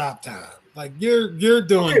albums stopped time. Like you're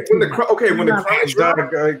doing when the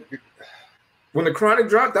Chronic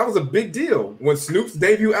dropped, that was a big deal. When Snoop's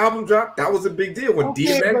debut album dropped, that was a big deal. When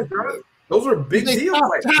DMX dropped, those were big deals.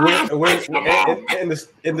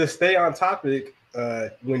 And to stay on topic,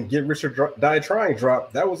 when Get Rich or Die Trying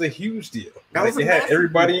dropped, that was a huge deal. Like it had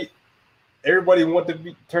everybody wanted to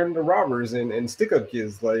be turned into robbers and stick up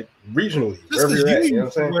kids, like regionally, wherever you're at. You know what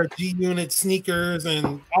I'm saying? Wear G-Unit sneakers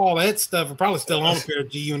and all that stuff. I'm probably still on a pair of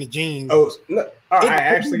G-Unit jeans. Oh, no, I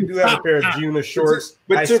actually do have a pair of G-Unit shorts.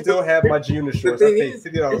 But I still have my G-Unit shorts. I paid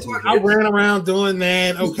 $50. I ran around doing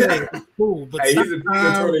that. Okay, cool. But hey, he's a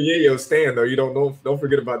Tony Yayo stand though. You don't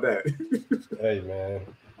forget about that. Hey man.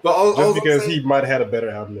 But just because he might have had a better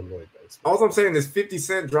album than Lloyd Banks. All I'm saying is 50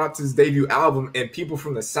 Cent dropped his debut album and people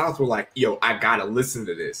from the South were like, yo, I gotta listen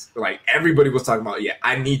to this. Like everybody was talking about, yeah,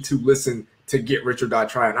 I need to listen to Get Rich or Die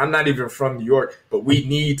Trying. I'm not even from New York, but we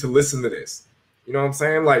need to listen to this. You know what I'm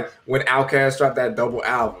saying? Like when Outkast dropped that double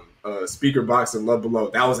album, Speaker Box and Love Below,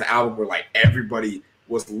 that was an album where like everybody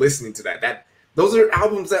was listening to that. Those are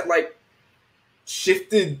albums that like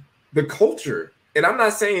shifted the culture. And I'm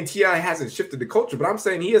not saying T.I. hasn't shifted the culture, but I'm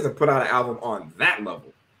saying he hasn't put out an album on that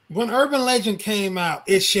level. When Urban Legend came out,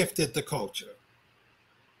 it shifted the culture.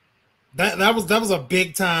 That was a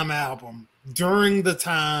big time album. During the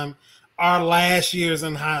time, our last years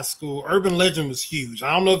in high school, Urban Legend was huge.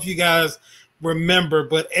 I don't know if you guys remember,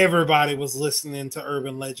 but everybody was listening to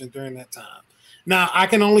Urban Legend during that time. Now, I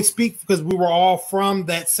can only speak because we were all from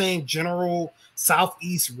that same general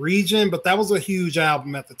Southeast region, but that was a huge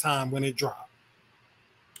album at the time when it dropped.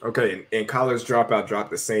 Okay, and College Dropout dropped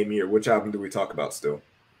the same year. Which album do we talk about still?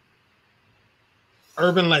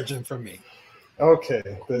 Urban Legend for me. Okay.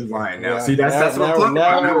 Lying now. See, that's what I'm talking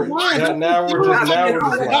about. Now we're just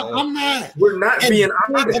I'm not. We're not being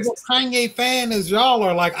honest. As a Kanye fan as y'all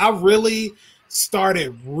are, like, I really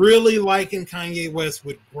started really liking Kanye West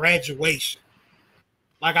with Graduation.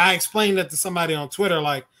 Like, I explained that to somebody on Twitter.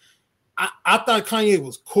 Like, I thought Kanye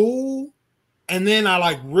was cool. And then I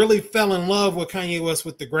like really fell in love with Kanye West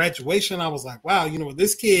with the Graduation. I was like, wow, you know,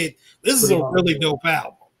 this is a really dope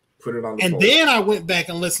album. Put it on the and phone. Then I went back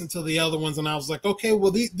and listened to the other ones and I was like, okay, well,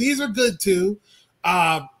 these are good too.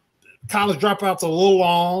 College Dropout's a little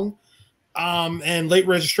long. And Late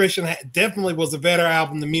Registration definitely was a better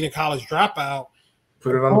album than me and College Dropout.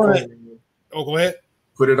 Put it on the poll. Oh, go ahead.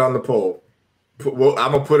 Put it on the poll. I'm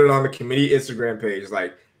going to put it on the committee Instagram page.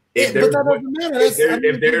 Like, if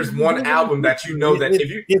there's one album that you know that if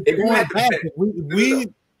you had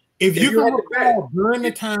to If you can recall during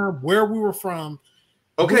the time where we were from,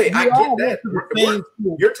 okay, I get that.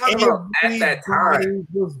 You're talking about at that time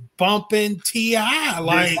was bumping T.I.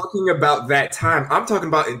 Like, you're talking about that time. I'm talking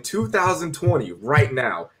about in 2020, right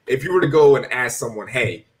now. If you were to go and ask someone,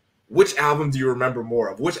 hey, which album do you remember more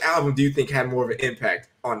of? Which album do you think had more of an impact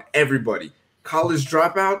on everybody? College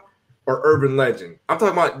Dropout or Urban Legend? I'm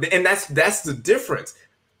talking about, and that's the difference.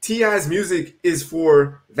 T.I.'s music is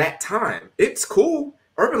for that time. It's cool.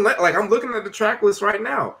 Urban Legend, like I'm looking at the track list right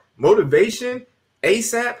now. Motivation,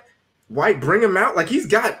 ASAP, White, Bring Him Out. Like he's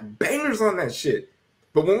got bangers on that shit.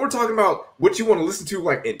 But when we're talking about what you want to listen to,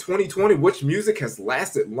 like in 2020, which music has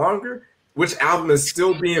lasted longer, which album is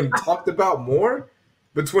still being talked about more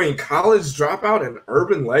between College Dropout and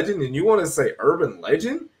Urban Legend, and you want to say Urban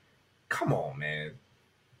Legend? Come on, man.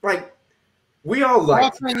 Like, we all like...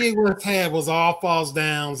 All Kanye West had was All Falls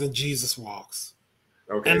Downs and Jesus Walks.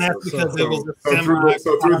 Okay, and that's because it was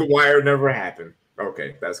Through the Wire never happened.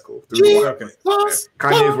 Okay, that's cool. Through the Wire, okay.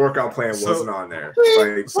 Kanye's workout plan wasn't on there.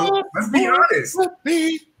 Like, so let's be honest.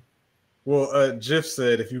 Well, Jiff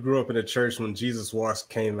said if you grew up in a church when Jesus Walks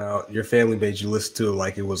came out, your family made you listen to it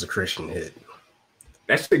like it was a Christian hit.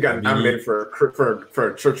 That shit got nominated for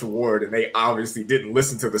a church award, and they obviously didn't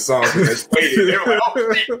listen to the song and they played it. They were like,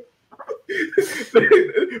 oh, shit.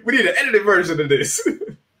 We need an edited version of this.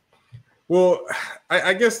 Well,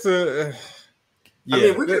 I guess the yeah,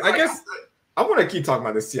 I mean, I guess I want to keep talking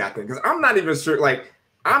about this T.I. thing because I'm not even sure. Like,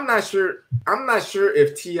 I'm not sure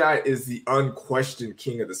if T.I. is the unquestioned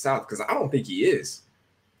king of the South because I don't think he is.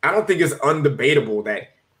 I don't think it's undebatable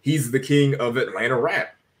that he's the king of Atlanta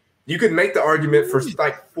rap. You could make the argument for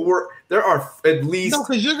like there are at least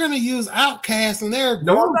because you're going to use Outkast and they're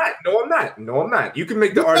no, I'm not. You can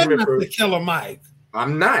make the argument for Killer Mike.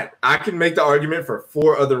 I'm not. I can make the argument for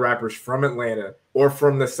 4 other rappers from Atlanta or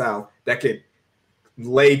from the South that could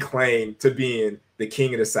lay claim to being the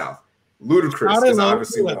king of the South. Ludacris is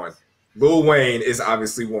obviously one. Lil Wayne is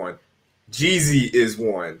obviously one. Jeezy is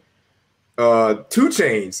one. 2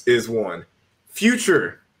 Chainz is one.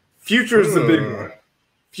 Future is the big one.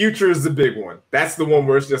 Future is the big one. That's the one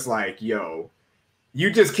where it's just like, yo, you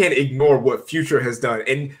just can't ignore what Future has done.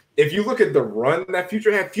 And if you look at the run that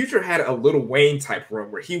Future had a Lil Wayne type run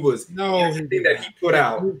where he was everything that he put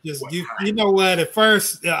out. You know what? At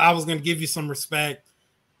first, I was going to give you some respect.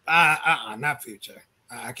 Not Future.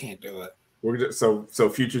 I can't do it. So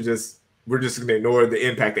Future we're just going to ignore the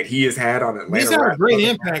impact that he has had on Atlanta. He's had a great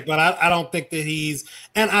impact, but I don't think that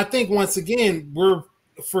and I think once again, we're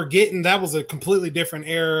forgetting that was a completely different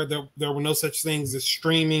era. There were no such things as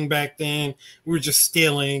streaming back then. We were just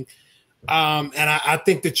stealing. And I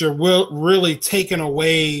think that you're really taken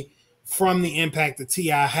away from the impact that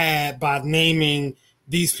T.I. had by naming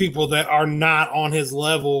these people that are not on his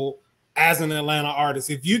level as an Atlanta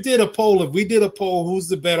artist. If we did a poll, who's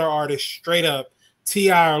the better artist straight up,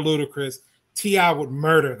 T.I. or Ludacris, T.I. would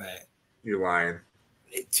murder that. You're lying.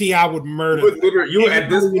 T.I. would murder. You at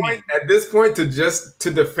this point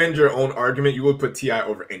to defend your own argument, you would put T.I.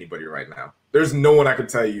 over anybody right now. There's no one I could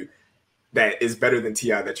tell you that is better than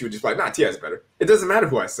T.I. that you would just be like, nah, T.I. is better. It doesn't matter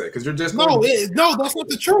who I say because you're just no, that's not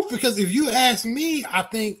the truth. Because if you ask me, I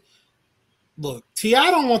think, look,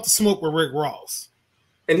 T.I. don't want to smoke with Rick Ross.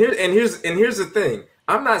 And here's the thing.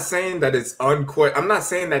 I'm not saying that it's I'm not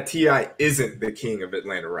saying that T.I. isn't the king of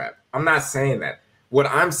Atlanta rap. I'm not saying that. What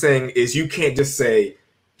I'm saying is you can't just say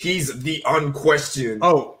he's the unquestioned.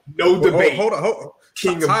 Oh, no debate. Hold on.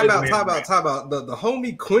 King time out. The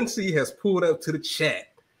homie Quincy has pulled up to the chat.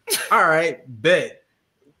 All right, bet.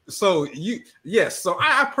 So So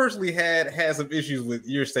I personally had some issues with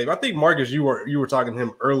your statement. I think Marcus, you were talking to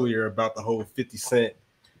him earlier about the whole 50 Cent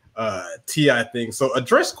T.I. thing. So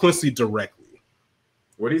address Quincy directly.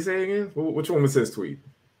 What did he say again? Which one was his tweet?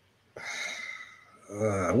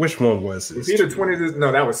 Which one was it? Was he the 20?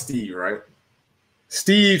 No, that was Steve, right?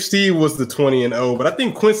 Steve was the 20-0, but I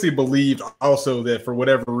think Quincy believed also that for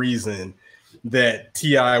whatever reason that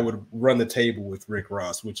T.I. would run the table with Rick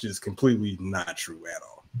Ross, which is completely not true at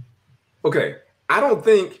all. Okay,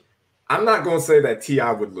 I'm not going to say that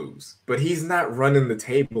T.I. would lose, but he's not running the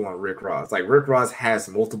table on Rick Ross. Like Rick Ross has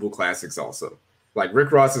multiple classics also. Like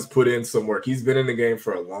Rick Ross has put in some work. He's been in the game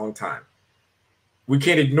for a long time. We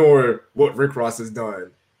can't ignore what Rick Ross has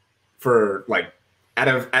done for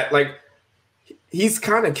he's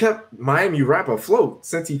kind of kept Miami rap afloat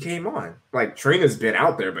since he came on. Like Trina's been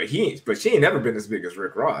out there, but she ain't never been as big as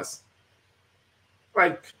Rick Ross.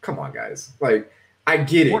 Like, come on, guys. Like, I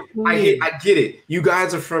get it. I get it. You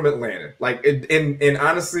guys are from Atlanta. Like, and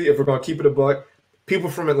honestly, if we're gonna keep it a buck, people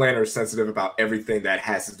from Atlanta are sensitive about everything that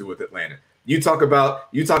has to do with Atlanta. You talk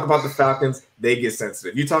about the Falcons, they get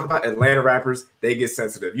sensitive. You talk about Atlanta rappers, they get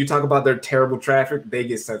sensitive. You talk about their terrible traffic, they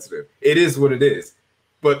get sensitive. It is what it is.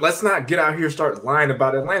 But let's not get out here and start lying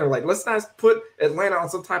about Atlanta. Like, let's not put Atlanta on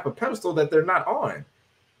some type of pedestal that they're not on.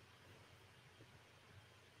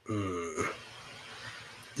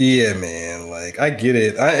 Yeah, man. Like, I get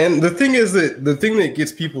it. And the thing is that the thing that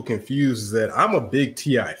gets people confused is that I'm a big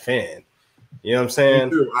T.I. fan. You know what I'm saying?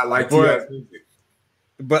 Me too. I like T.I.'s music.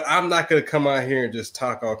 But I'm not gonna come out here and just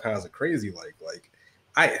talk all kinds of crazy. Like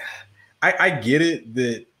I get it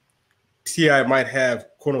that T.I. might have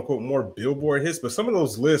quote unquote more Billboard hits, but some of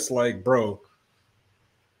those lists, like, bro,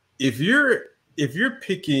 if you're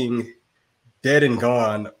picking Dead and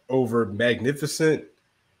Gone over Magnificent,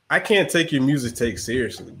 I can't take your music take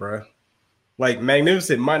seriously, bro. Like,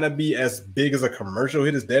 Magnificent might not be as big as a commercial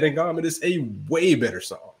hit as Dead and Gone, but it's a way better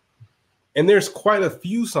song. And there's quite a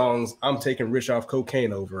few songs I'm taking Rich Off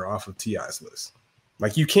Cocaine over off of T.I.'s list.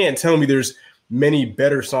 Like, you can't tell me there's many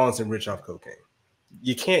better songs than Rich Off Cocaine.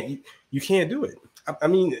 You can't do it. I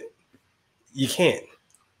mean, you can't.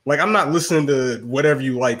 Like, I'm not listening to Whatever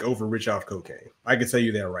You Like over Rich Off Cocaine. I can tell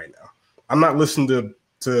you that right now. I'm not listening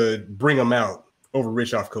to Bring 'Em Out over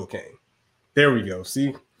Rich Off Cocaine. There we go.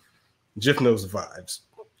 See? Jiff knows the vibes.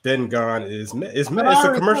 Dead and Gone is it's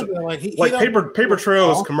a commercial. Paper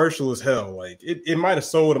Trail is commercial as hell. Like, it might have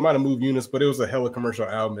sold, it might have moved units, but it was a hella commercial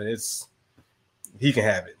album. And he can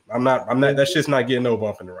have it. I'm not. That shit's not getting no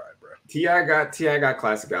bump in the ride, bro. T.I. got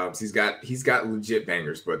classic albums. He's got legit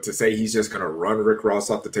bangers. But to say he's just gonna run Rick Ross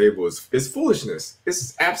off the table is foolishness.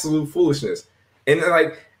 It's absolute foolishness. And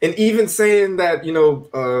even saying that, you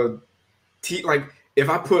know, if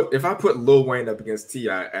I put Lil Wayne up against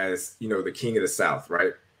T.I. as, you know, the king of the South,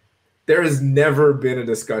 right? There has never been a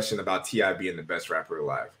discussion about T.I. being the best rapper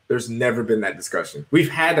alive. There's never been that discussion. We've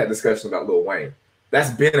had that discussion about Lil Wayne. That's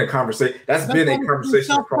been a conversation. That's been a conversation.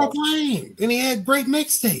 Self-proclaimed, and he had great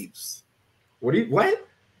mixtapes. What?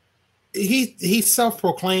 He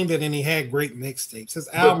self-proclaimed it, and he had great mixtapes. His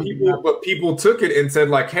album, but people took it and said,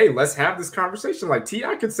 like, "Hey, let's have this conversation." Like,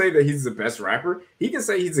 T.I. could say that he's the best rapper. He can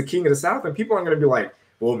say he's the king of the South, and people aren't going to be like,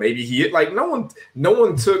 "Well, maybe he." Like, no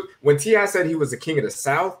one took when T.I. said he was the king of the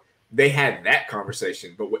South. They had that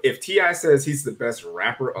conversation. But if T.I. says he's the best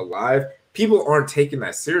rapper alive, people aren't taking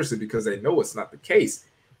that seriously because they know it's not the case.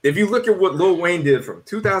 If you look at what Lil Wayne did from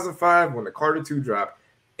 2005 when the Carter 2 dropped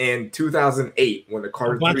and 2008 when the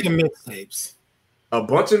Carter 3 a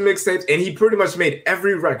bunch of mixtapes, and he pretty much made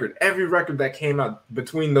every record that came out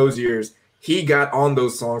between those years, he got on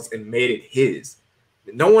those songs and made it his.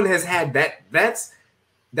 No one has had that. That's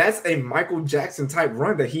a Michael Jackson type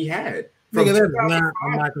run that he had. From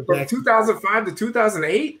 2005 to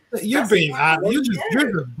 2008, you're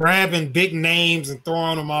just grabbing big names and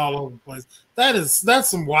throwing them all over the place. That's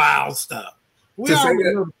some wild stuff. We all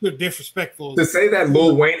know disrespectful. To say that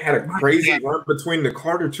Lil Wayne had a crazy run between the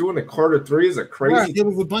Carter 2 and the Carter 3 is a crazy. Right, there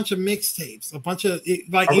was a bunch of mixtapes, a bunch of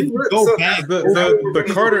back. The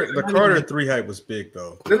Carter 3 hype was big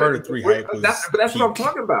though. The Carter 3 hype was. That's what I'm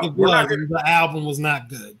talking about. The album was not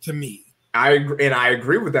good to me. I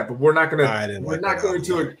agree with that, but we're not going to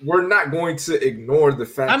ignore the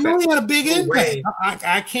fact. I know he had a big impact.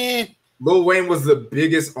 I can't. Lil Wayne was the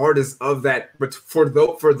biggest artist of that, but for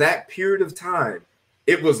that period of time,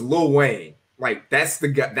 it was Lil Wayne. Like, that's the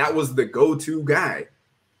guy. That was the go-to guy.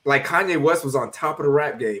 Like, Kanye West was on top of the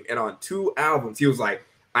rap game, and on 2 albums, he was like,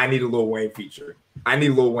 "I need a Lil Wayne feature. I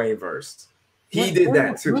need a Lil Wayne verse." He did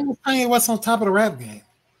that too. When was Kanye West on top of the rap game?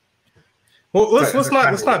 Well, let's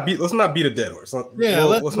not beat a dead horse.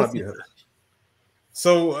 Let's not beat a dead horse.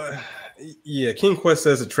 So, King Quest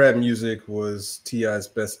says that Trap Music was T.I.'s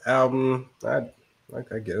best album. I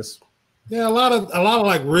guess. Yeah, a lot of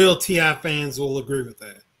like real T.I. fans will agree with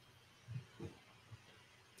that.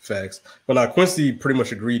 Facts. But now Quincy pretty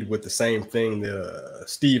much agreed with the same thing that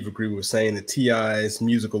Steve agreed with, saying that T.I.'s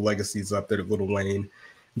musical legacy is up there to Lil Wayne,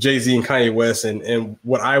 Jay-Z, and Kanye West. And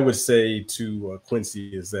what I would say to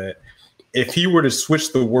Quincy is that if he were to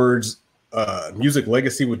switch the words music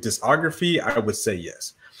legacy with discography, I would say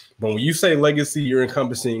yes. But when you say legacy, you're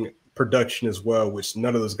encompassing production as well, which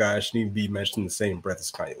none of those guys should even be mentioned in the same breath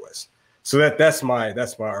as Kanye West. So that's my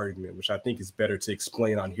argument, which I think is better to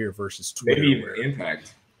explain on here versus Twitter. Maybe even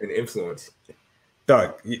impact and influence.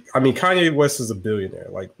 Doug, I mean, Kanye West is a billionaire.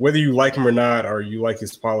 Like, whether you like him or not, or you like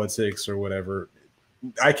his politics or whatever,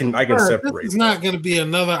 I can separate. It's not going to be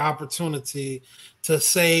another opportunity to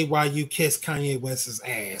say why you kiss Kanye West's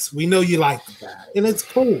ass. We know you like the guy, and it's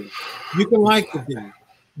cool. You can like the dude,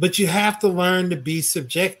 but you have to learn to be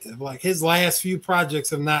subjective. Like, his last few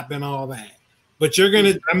projects have not been all that. But you're going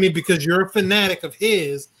to, because you're a fanatic of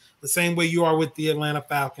his, the same way you are with the Atlanta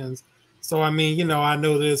Falcons. So, I mean, you know, I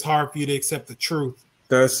know that it's hard for you to accept the truth.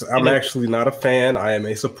 I'm actually not a fan. I am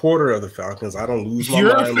a supporter of the Falcons. I don't lose my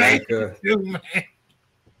mind like too, man.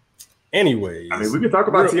 Anyways, I mean, we can talk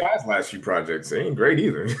about T.I.'s last few projects. They ain't great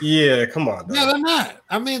either. Yeah, come on. Yeah, they're not.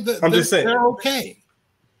 I mean, I'm just saying they're okay.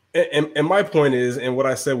 And my point is, and what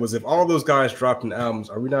I said was, if all those guys dropped in albums,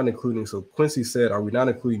 are we not including? So Quincy said, are we not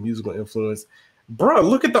including musical influence? Bro,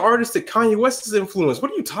 look at the artists that Kanye West has influenced.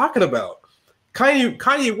 What are you talking about?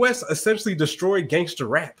 Kanye West essentially destroyed gangster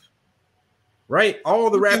rap. Right? All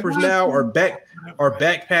the rappers now are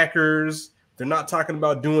backpackers. They're not talking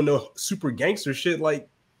about doing no super gangster shit. Like,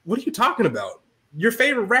 what are you talking about? Your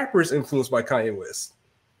favorite rapper is influenced by Kanye West.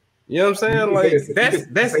 You know what I'm saying? Like,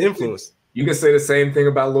 that's influence. You can say the same thing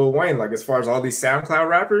about Lil Wayne. Like, as far as all these SoundCloud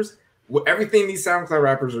rappers, everything these SoundCloud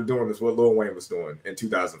rappers are doing is what Lil Wayne was doing in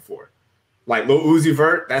 2004. Like Lil Uzi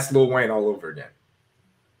Vert, that's Lil Wayne all over again.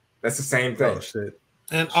 That's the same thing. Oh shit!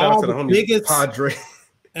 And shout out to the homie biggest Padre.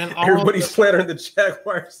 And everybody's flattering the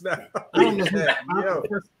Jaguars now. I don't know.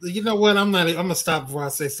 You know what? I'm gonna stop before I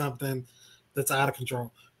say something that's out of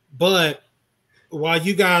control. But while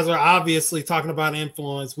you guys are obviously talking about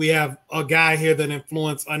influence, we have a guy here that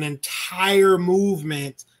influenced an entire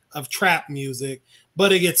movement of trap music,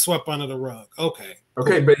 but it gets swept under the rug. Okay,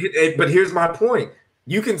 but here's my point.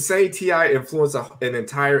 You can say T.I. influenced an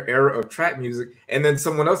entire era of trap music, and then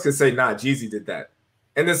someone else can say, nah, Jeezy did that.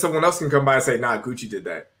 And then someone else can come by and say, nah, Gucci did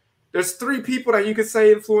that. There's three people that you could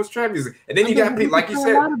say influenced trap music. And then you got people, like you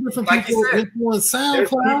said,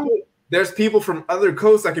 there's people from other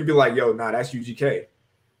coasts that could be like, yo, nah, that's UGK.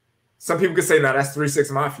 Some people could say, nah, that's 3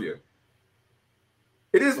 6 Mafia.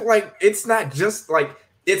 It is like, it's not just like,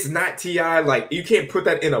 it's not T.I. Like, you can't put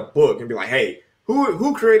that in a book and be like, hey,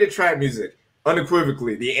 who created trap music?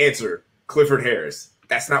 Unequivocally, the answer, Clifford Harris.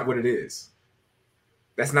 That's not what it is.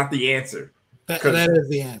 That's not the answer. That is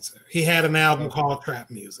the answer. He had an album called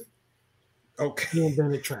Trap Music. Okay. He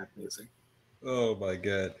invented trap music. Oh my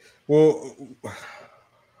God. Well,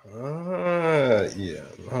 yeah.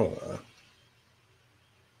 Hold on.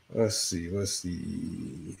 Let's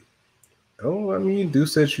see. Oh, I mean,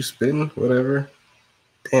 Deuce said you spitting, whatever.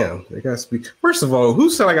 Damn, they gotta speak. First of all,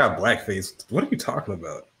 who said I got blackface? What are you talking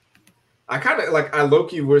about? I kind of like, I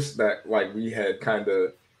low-key wish that like we had kind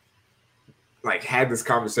of like had this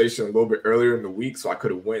conversation a little bit earlier in the week, so I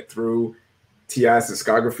could have went through T.I.'s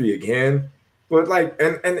discography again. But like,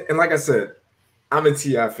 and like I said, I'm a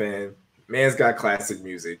T.I. fan. Man's got classic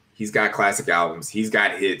music. He's got classic albums. He's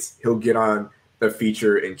got hits. He'll get on a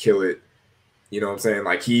feature and kill it. You know what I'm saying?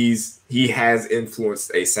 Like he has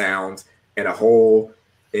influenced a sound in a whole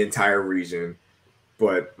entire region.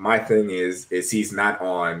 But my thing is he's not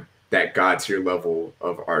on that God tier level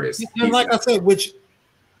of artist. And like I said, which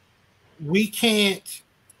we can't,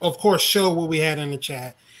 of course, show what we had in the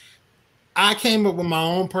chat. I came up with my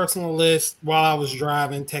own personal list while I was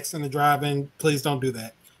driving, texting and driving. Please don't do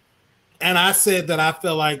that. And I said that I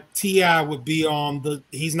feel like T.I. would be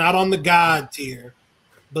he's not on the God tier,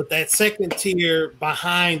 but that second tier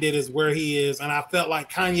behind it is where he is. And I felt like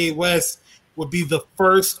Kanye West would be the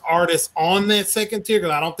first artist on that second tier,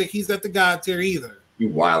 because I don't think he's at the God tier either. You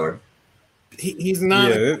wildin'. He's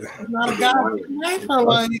not a God rapper.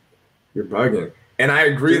 Like, you're bugging. And I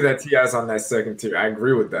agree that T.I.'s on that second tier. I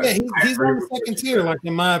agree with that. Yeah, he's on the second tier, like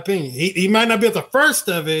in my opinion. He might not be at the first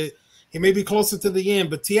of it. He may be closer to the end,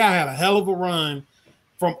 but T.I. had a hell of a run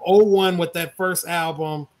from 01 with that first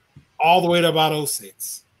album all the way to about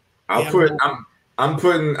 06. I'm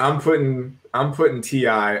putting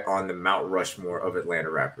T.I. on the Mount Rushmore of Atlanta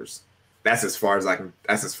rappers. That's as far as I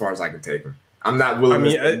can take him. I'm not willing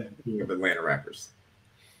to say king of Atlanta rappers.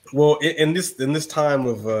 Well, in this time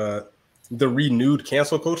of the renewed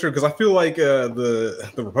cancel culture, because I feel like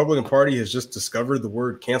the Republican Party has just discovered the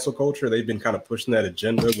word cancel culture. They've been kind of pushing that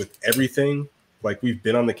agenda with everything. Like, we've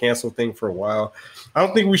been on the cancel thing for a while. I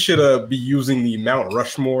don't think we should be using the Mount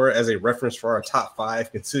Rushmore as a reference for our top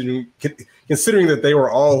 5, considering that they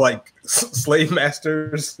were all like slave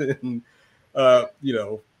masters and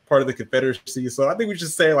part of the Confederacy. So I think we should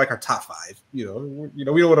say like our top 5. We don't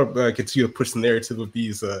want to continue to push the narrative of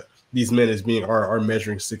these men as being our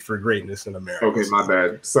measuring stick for greatness in America. Okay, my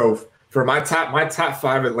bad. So for my top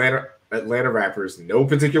 5 Atlanta rappers, no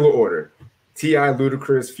particular order: T.I.,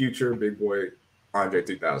 Ludacris, Future, Big Boy, Andre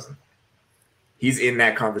 3000. He's in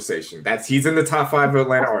that conversation. He's in the top 5 of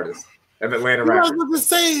Atlanta artists, of Atlanta rappers. You was to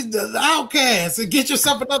say the Outkast and get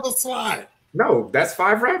yourself another slide. No, that's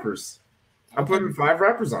 5 rappers. I'm putting 5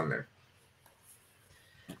 rappers on there,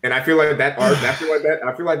 and I feel like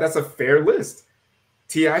that's a fair list.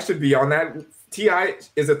 T.I. should be on that. T.I.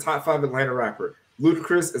 is a top 5 Atlanta rapper.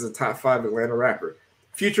 Ludacris is a top 5 Atlanta rapper.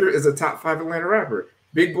 Future is a top 5 Atlanta rapper.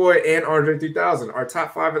 Big Boy and RJ 3000 are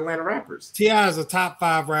top 5 Atlanta rappers. T.I. is a top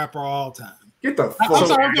 5 rapper all time. Get the fuck I'm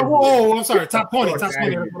sorry. Whoa, I'm sorry. Top 20. Fuck Top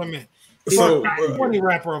 20. outta That's what I meant. He's So, a top 20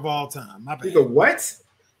 rapper of all time. My bad. He's a what?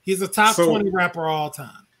 He's a top 20 rapper all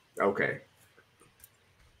time. Okay.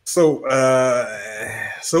 So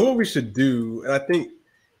what we should do, and I think,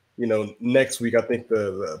 next week, I think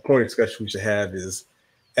the point of discussion we should have is,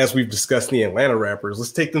 as we've discussed the Atlanta rappers,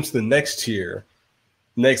 let's take them to the next tier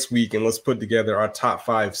next week, and let's put together our top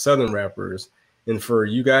 5 Southern rappers. And for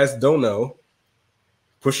you guys don't know,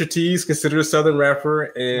 Pusha T is considered a Southern rapper,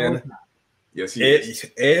 and yes, he is.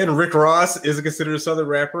 And Rick Ross is considered a Southern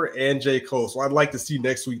rapper, and J. Cole. So I'd like to see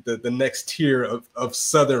next week the next tier of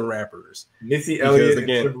Southern rappers. Missy Elliott and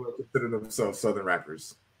Timbaland consider themselves Southern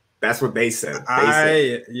rappers. That's what they said.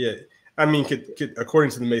 I mean,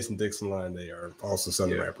 according to the Mason-Dixon line, they are also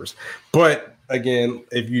Southern rappers. But again,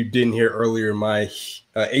 if you didn't hear earlier, my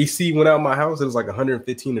AC went out of my house. It was like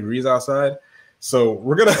 115 degrees outside. So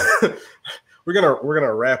we're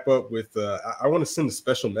gonna wrap up with. I want to send a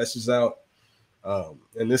special message out,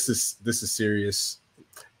 and this is serious.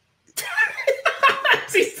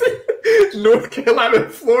 North Carolina,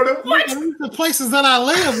 Florida. What? The places that I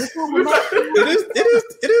live.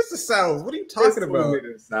 It is the South. What are you talking about?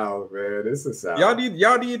 It's the South, man. It's the South.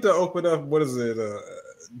 Y'all need to open up. What is it?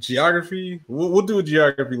 Geography. We'll do a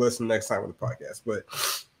geography lesson next time on the podcast. But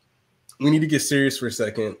we need to get serious for a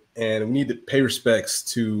second, and we need to pay respects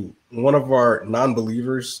to one of our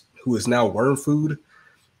non-believers who is now worm food,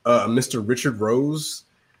 Mr. Richard Rose.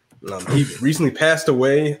 He recently passed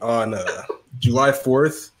away on July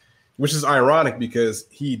 4th. Which is ironic because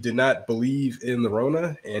he did not believe in the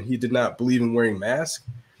Rona and he did not believe in wearing masks.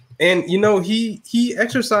 And, he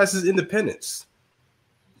exercised his independence.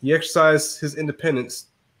 He exercised his independence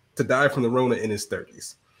to die from the Rona in his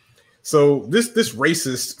 30s. So this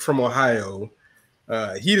racist from Ohio,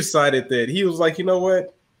 he decided that he was like, you know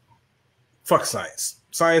what? Fuck science.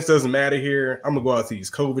 Science doesn't matter here. I'm going to go out to these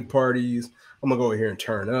COVID parties. I'm going to go here and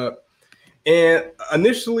turn up. And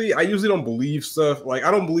initially, I usually don't believe stuff. Like, I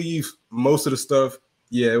don't believe most of the stuff.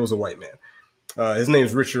 Yeah, it was a white man. His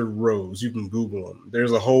name's Richard Rose. You can Google him.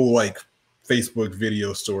 There's a whole, Facebook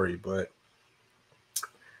video story. But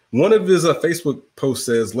one of his Facebook posts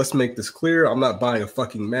says, let's make this clear. I'm not buying a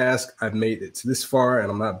fucking mask. I've made it to this far, and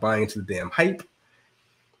I'm not buying into the damn hype.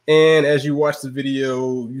 And as you watch the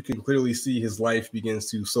video, you can clearly see his life begins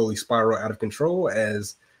to slowly spiral out of control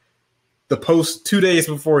as the post 2 days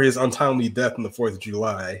before his untimely death on the 4th of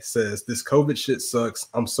July says, this COVID shit sucks.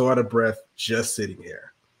 I'm so out of breath just sitting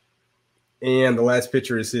here. And the last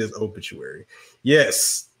picture is his obituary.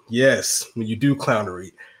 Yes, when you do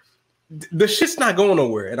clownery, the shit's not going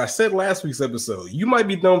nowhere. And I said last week's episode, you might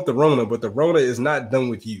be done with the Rona, but the Rona is not done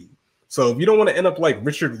with you. So if you don't want to end up like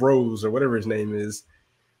Richard Rose or whatever his name is,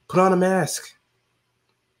 put on a mask.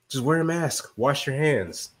 Just wear a mask. Wash your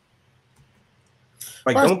hands.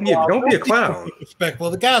 Like, don't be a clown. Respectful.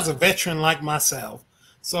 The guy's a veteran like myself,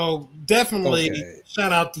 so definitely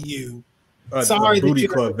shout out to you. Sorry, a booty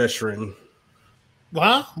club veteran.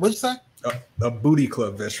 What? What'd you say? A booty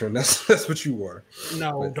club veteran. That's what you are.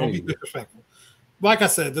 No, but don't be disrespectful. Like I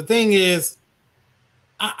said, the thing is,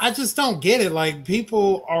 I just don't get it. Like,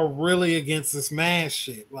 people are really against this mask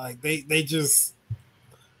shit. Like, they just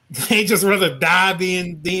rather die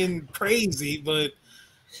being crazy, but.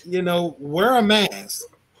 Wear a mask,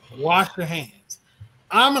 wash your hands.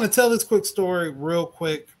 I'm going to tell this quick story real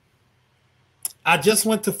quick. I just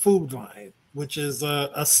went to Food Lion, which is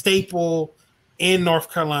a staple in North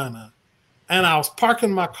Carolina. And I was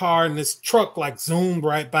parking my car and this truck zoomed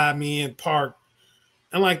right by me and parked.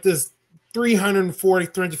 And this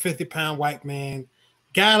 350 pound white man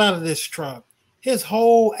got out of this truck. His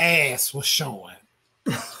whole ass was showing.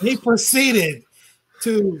 He proceeded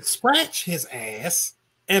to scratch his ass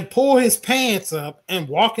and pull his pants up and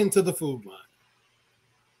walk into the food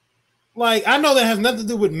line. I know that has nothing to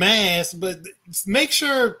do with masks, but make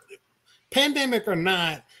sure, pandemic or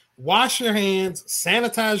not, wash your hands,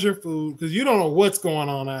 sanitize your food, because you don't know what's going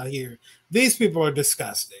on out here. These people are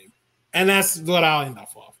disgusting. And that's what I'll end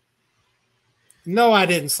off of. No, I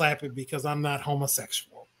didn't slap it because I'm not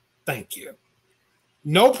homosexual. Thank you.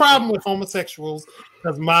 No problem with homosexuals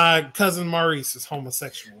because my cousin Maurice is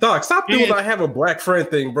homosexual. Dog, stop doing I have a black friend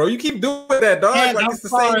thing, bro. You keep doing that, dog. I'm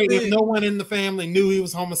sorry if no one in the family knew he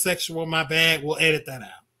was homosexual. My bad. We'll edit that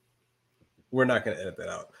out. We're not going to edit that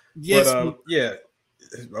out. Yes. But, yeah.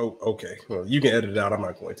 Oh, okay. Well, you can edit it out. I'm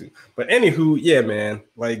not going to. But anywho, yeah, man.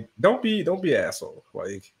 Don't be an asshole.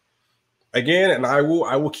 Again, and I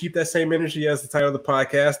will keep that same energy as the title of the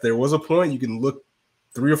podcast. There was a point you can look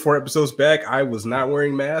 3 or 4 episodes back, I was not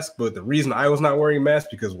wearing masks, but the reason I was not wearing a mask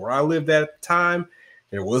because where I lived at the time,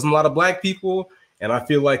 there wasn't a lot of black people, and I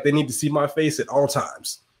feel like they need to see my face at all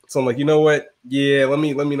times. So I'm like, you know what? Yeah, let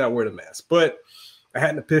me not wear the mask. But I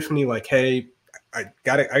had an epiphany, like, hey, I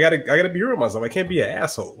gotta be real with myself. I can't be an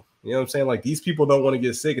asshole. You know what I'm saying? Like, these people don't want to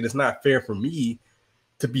get sick, and it's not fair for me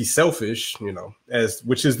to be selfish, you know,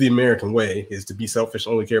 which is the American way, is to be selfish,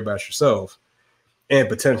 only care about yourself, and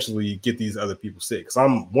potentially get these other people sick. Because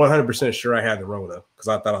I'm 100% sure I had the Rona because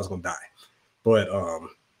I thought I was going to die. But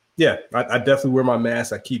yeah, I definitely wear my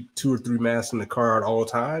mask. I keep 2 or 3 masks in the car at all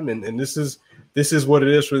time. And this is what it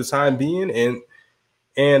is for the time being.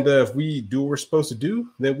 And if we do what we're supposed to do,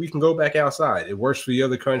 then we can go back outside. It works for the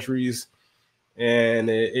other countries,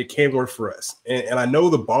 and it can work for us. And I know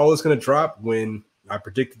the ball is going to drop when I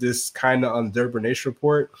predicted this kind of on the Durban Nation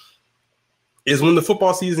report, is when the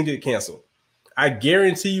football season get canceled. I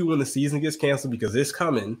guarantee you when the season gets canceled, because it's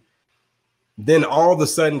coming, then all of a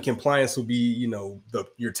sudden compliance will be, you know,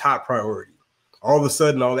 your top priority. All of a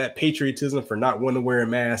sudden, all that patriotism for not wanting to wear a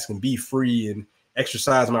mask and be free and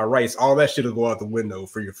exercise my rights, all that shit will go out the window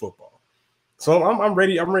for your football. So I'm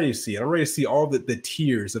ready. I'm ready to see it. I'm ready to see all the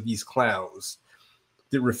tears of these clowns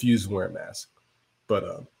that refuse to wear a mask.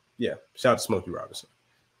 But yeah, shout out to Smokey Robinson.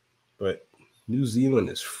 But New Zealand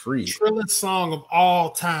is free. Trillest song of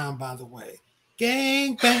all time, by the way.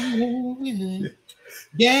 Gang bang,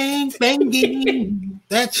 gang banging.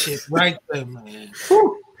 That shit right there, man.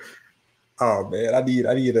 Oh man, I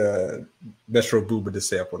need a Metro Boomin to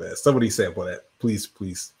sample that. Somebody sample that, please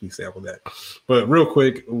sample that. But real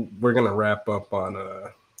quick, we're gonna wrap up on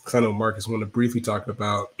because I know Marcus wanted to briefly talk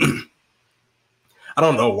about. I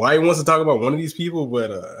don't know why he wants to talk about one of these people,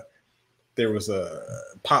 but there was a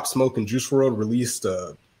Pop Smoke and Juice WRLD released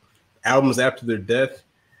albums after their death.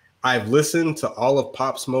 I've listened to all of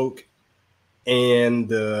Pop Smoke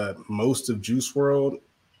and most of Juice WRLD,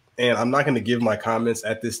 and I'm not going to give my comments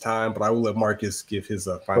at this time, but I will let Marcus give his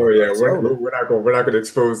final. Oh yeah, we're not going to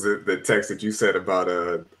expose the text that you said about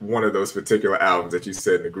one of those particular albums that you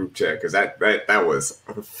said in the group chat, because that was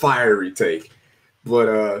a fiery take.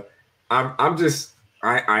 But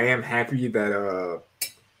I am happy that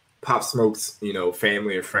Pop Smoke's, you know,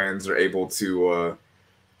 family and friends are able to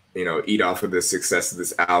you know, eat off of the success of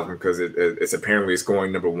this album, because it's apparently it's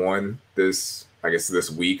going #1 this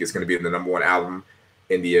week. It's going to be the #1 album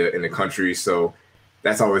in the country, so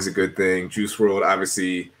that's always a good thing. Juice WRLD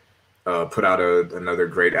obviously put out another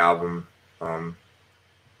great album.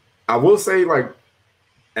 I will say, like,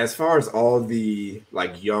 as far as all the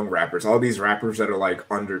like young rappers, all these rappers that are like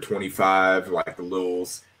under 25, like the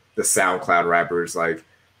Lils, the SoundCloud rappers, like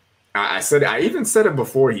I even said it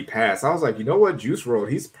before he passed. I was like, you know what, Juice WRLD,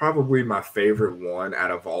 he's probably my favorite one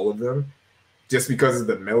out of all of them, just because of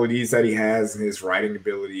the melodies that he has and his writing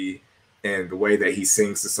ability and the way that he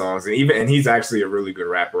sings the songs, and he's actually a really good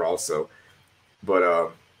rapper also.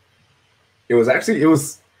 But it was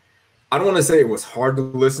I don't want to say it was hard to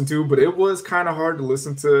listen to, but it was kind of hard to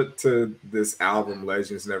listen to this album,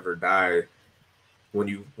 Legends Never Die, when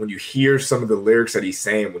you hear some of the lyrics that he's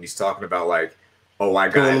saying when he's talking about, like, oh, I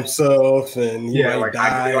got himself, and he might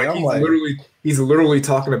die. He's literally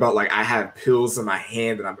talking about, like, I have pills in my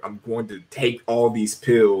hand and I'm going to take all these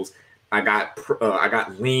pills. I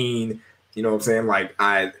got lean, you know what I'm saying? Like,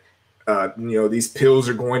 you know, these pills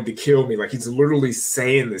are going to kill me. Like, he's literally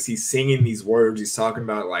saying this. He's singing these words. He's talking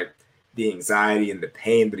about, like, the anxiety and the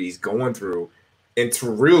pain that he's going through, and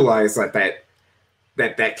to realize like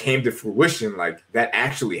that came to fruition, like that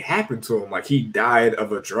actually happened to him. Like, he died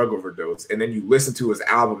of a drug overdose, and then you listen to his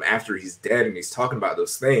album after he's dead and he's talking about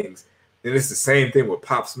those things. And it's the same thing with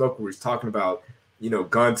Pop Smoke, where he's talking about, you know,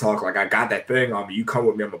 gun talk, like, I got that thing on me, you come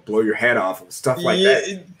with me, I'm gonna blow your head off, and stuff like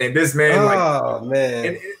that. And this man,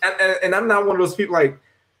 man, and I'm not one of those people, like,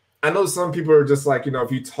 I know some people are just like, you know,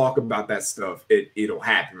 if you talk about that stuff, it'll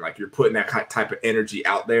happen. Like, you're putting that type of energy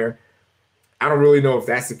out there. I don't really know if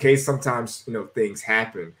that's the case. Sometimes, you know, things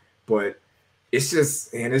happen, but it's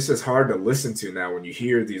just hard to listen to now when you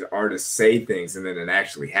hear these artists say things and then it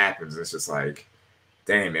actually happens. It's just like,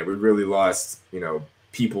 damn, man, we really lost, you know,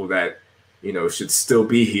 people that, you know, should still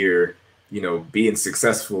be here, you know, being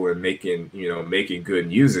successful and making good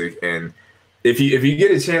music. And if you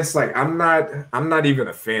get a chance, like, I'm not even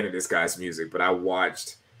a fan of this guy's music, but I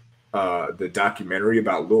watched the documentary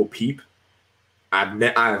about Lil Peep.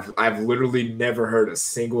 I've literally never heard a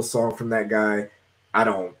single song from that guy. I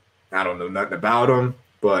don't know nothing about him,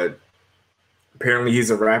 but apparently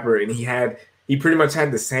he's a rapper, and he pretty much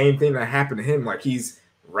had the same thing that happened to him. Like, he's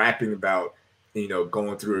rapping about, you know,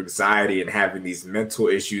 going through anxiety and having these mental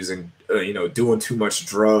issues and you know, doing too much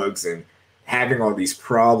drugs and having all these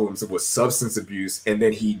problems with substance abuse, and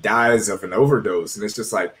then he dies of an overdose. And it's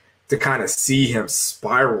just like, to kind of see him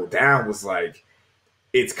spiral down was like,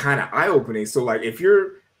 it's kind of eye-opening. So like, if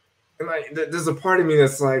you're like, there's a part of me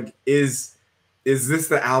that's like, is this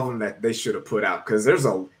the album that they should have put out? Because there's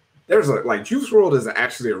a like, Juice WRLD is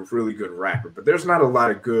actually a really good rapper, but there's not a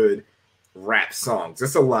lot of good rap songs.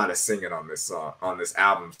 There's a lot of singing on this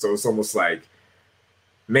album. So it's almost like,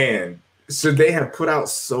 man, should they have put out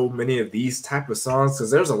so many of these type of songs?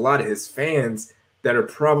 Because there's a lot of his fans that are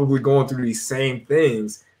probably going through these same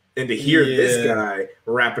things. And to hear this guy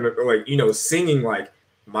rapping, like, you know, singing like,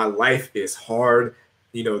 my life is hard,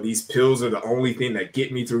 you know, these pills are the only thing that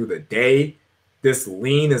get me through the day. This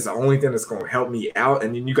lean is the only thing that's going to help me out.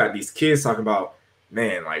 And then you got these kids talking about,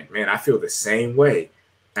 man, I feel the same way.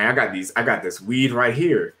 And I got this weed right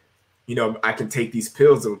here. You know, I can take these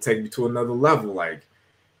pills. It'll take me to another level. Like,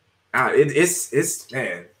 it's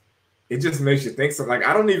man, it just makes you think. So like,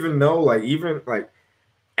 I don't even know, like, even like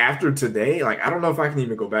after today, like, I don't know if I can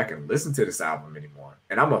even go back and listen to this album anymore.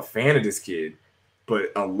 And I'm a fan of this kid,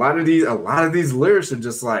 but a lot of these lyrics are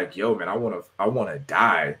just like, yo, man, I want to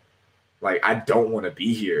die. Like, I don't want to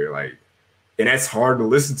be here. Like, and that's hard to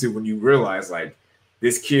listen to when you realize, like,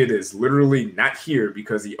 this kid is literally not here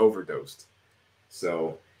because he overdosed.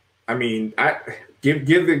 So, I mean, I give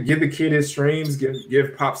the kid his streams,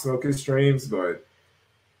 give Pop Smoke his streams, but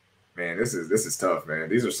man, this is tough, man.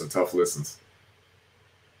 These are some tough listens.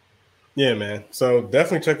 Yeah, man. So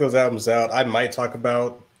definitely check those albums out. I might talk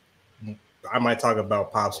about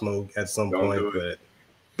Pop Smoke at some point, but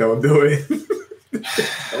don't do it.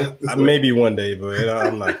 Maybe one day, but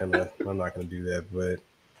I'm not gonna do that. But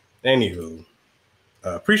anywho,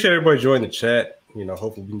 appreciate everybody joining the chat. You know,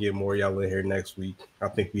 hopefully we can get more of y'all in here next week. I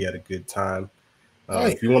think we had a good time.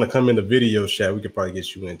 If you want to come in the video chat, we could probably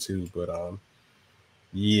get you in too. But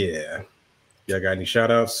yeah, y'all got any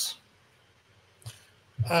shout outs?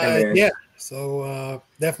 Yeah. So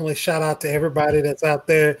definitely shout out to everybody that's out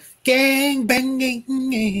there gang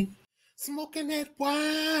banging, smoking that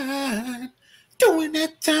wine, doing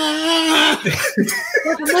that time.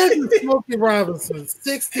 Imagine Smokey Robinson,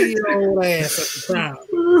 60-year-old ass at the time,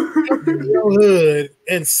 in your hood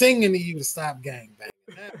and singing to you to stop gang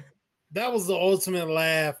banging. That was the ultimate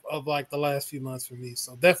laugh of like the last few months for me.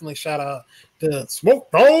 So definitely shout out to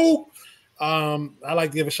Smoke Dog. I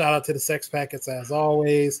like to give a shout out to the Sex Packets as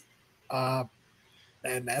always. And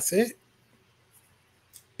that's it.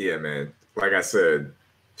 Yeah, man. Like I said,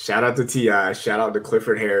 shout out to T.I., shout out to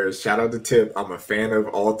Clifford Harris, shout out to Tip. I'm a fan of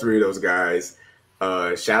all three of those guys.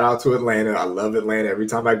 Shout out to Atlanta. I love Atlanta. Every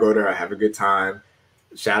time I go there, I have a good time.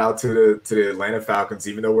 Shout out to the Atlanta Falcons.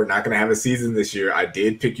 Even though we're not going to have a season this year, I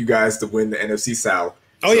did pick you guys to win the NFC South.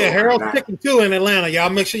 Oh, yeah, Harold's Chicken too in Atlanta. Y'all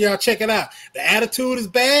make sure y'all check it out. The attitude is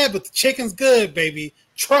bad, but the chicken's good, baby.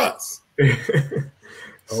 Trust.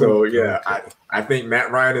 So, yeah, I think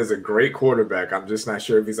Matt Ryan is a great quarterback. I'm just not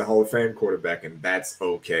sure if he's a Hall of Fame quarterback, and that's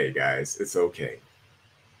okay, guys. It's okay.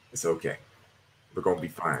 It's okay. We're going to be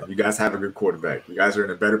fine. You guys have a good quarterback. You guys are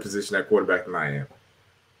in a better position at quarterback than I am.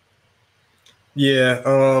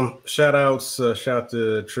 Yeah, shout out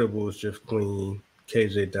to Tribbles, Jeff Queen,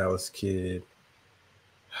 KJ Dallas Kid.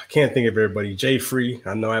 I can't think of everybody. Jay Free.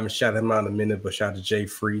 I know I haven't shouted him out in a minute, but shout out to Jay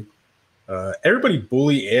Free. Everybody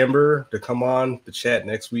bully Amber to come on the chat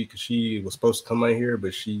next week. She was supposed to come on here,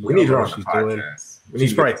 but we need her on the podcast.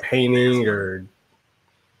 She's probably painting or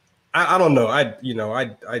I don't know.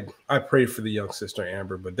 I pray for the young sister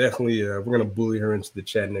Amber, but definitely we're gonna bully her into the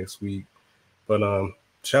chat next week. But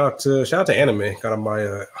shout out to Anime. Got on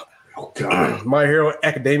my My Hero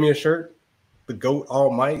Academia shirt, the GOAT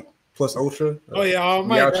All Might plus Ultra. Oh yeah, All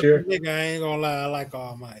Might. Nigga, I ain't gonna lie, I like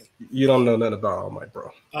All Might. You don't know nothing about All Might, bro.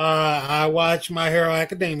 I watch My Hero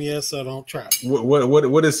Academia, so don't try.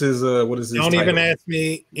 What is his Don't title? Even ask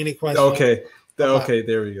me any questions. Okay,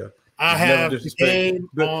 there we go. I have the game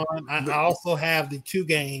on. I also have the 2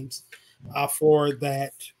 games for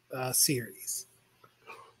that series.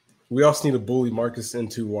 We also need to bully Marcus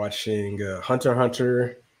into watching Hunter x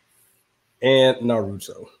Hunter and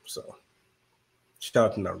Naruto. So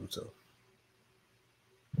shout out to Naruto.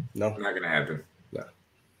 No, not gonna happen. No,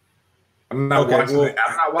 I'm not watching it.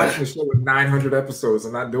 I'm not watching the show with 900 episodes.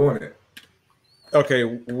 I'm not doing it. Okay,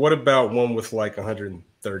 what about one with like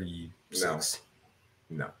 136?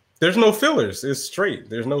 No. There's no fillers. It's straight.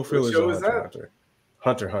 There's no fillers on Hunter x Hunter.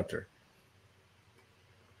 Hunter x Hunter.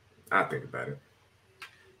 I think about it.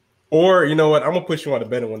 Or, you know what? I'm going to put you on a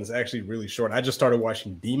better one that's actually really short. I just started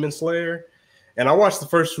watching Demon Slayer, and I watched the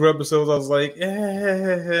first 2 episodes. I was like,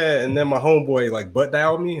 and then my homeboy, like, butt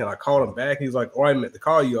dialed me, and I called him back. He's like, oh, I meant to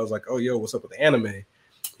call you. I was like, oh, yo, what's up with the anime?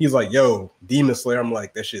 He's like, yo, Demon Slayer. I'm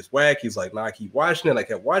like, that shit's whack. He's like, nah, I keep watching it. I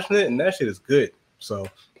kept watching it, and that shit is good. So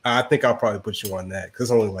I think I'll probably put you on that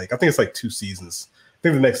because only like I think it's like 2 seasons. I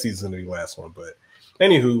think the next season is gonna be the last one. But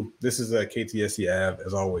anywho, this is a KTSC Av.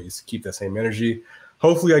 As always, keep that same energy.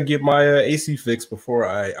 Hopefully, I get my AC fixed before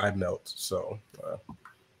I melt. So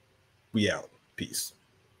we out. Peace.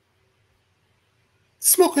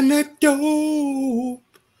 Smoking that dope,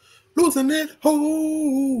 losing that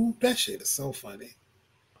hope. That shit is so funny.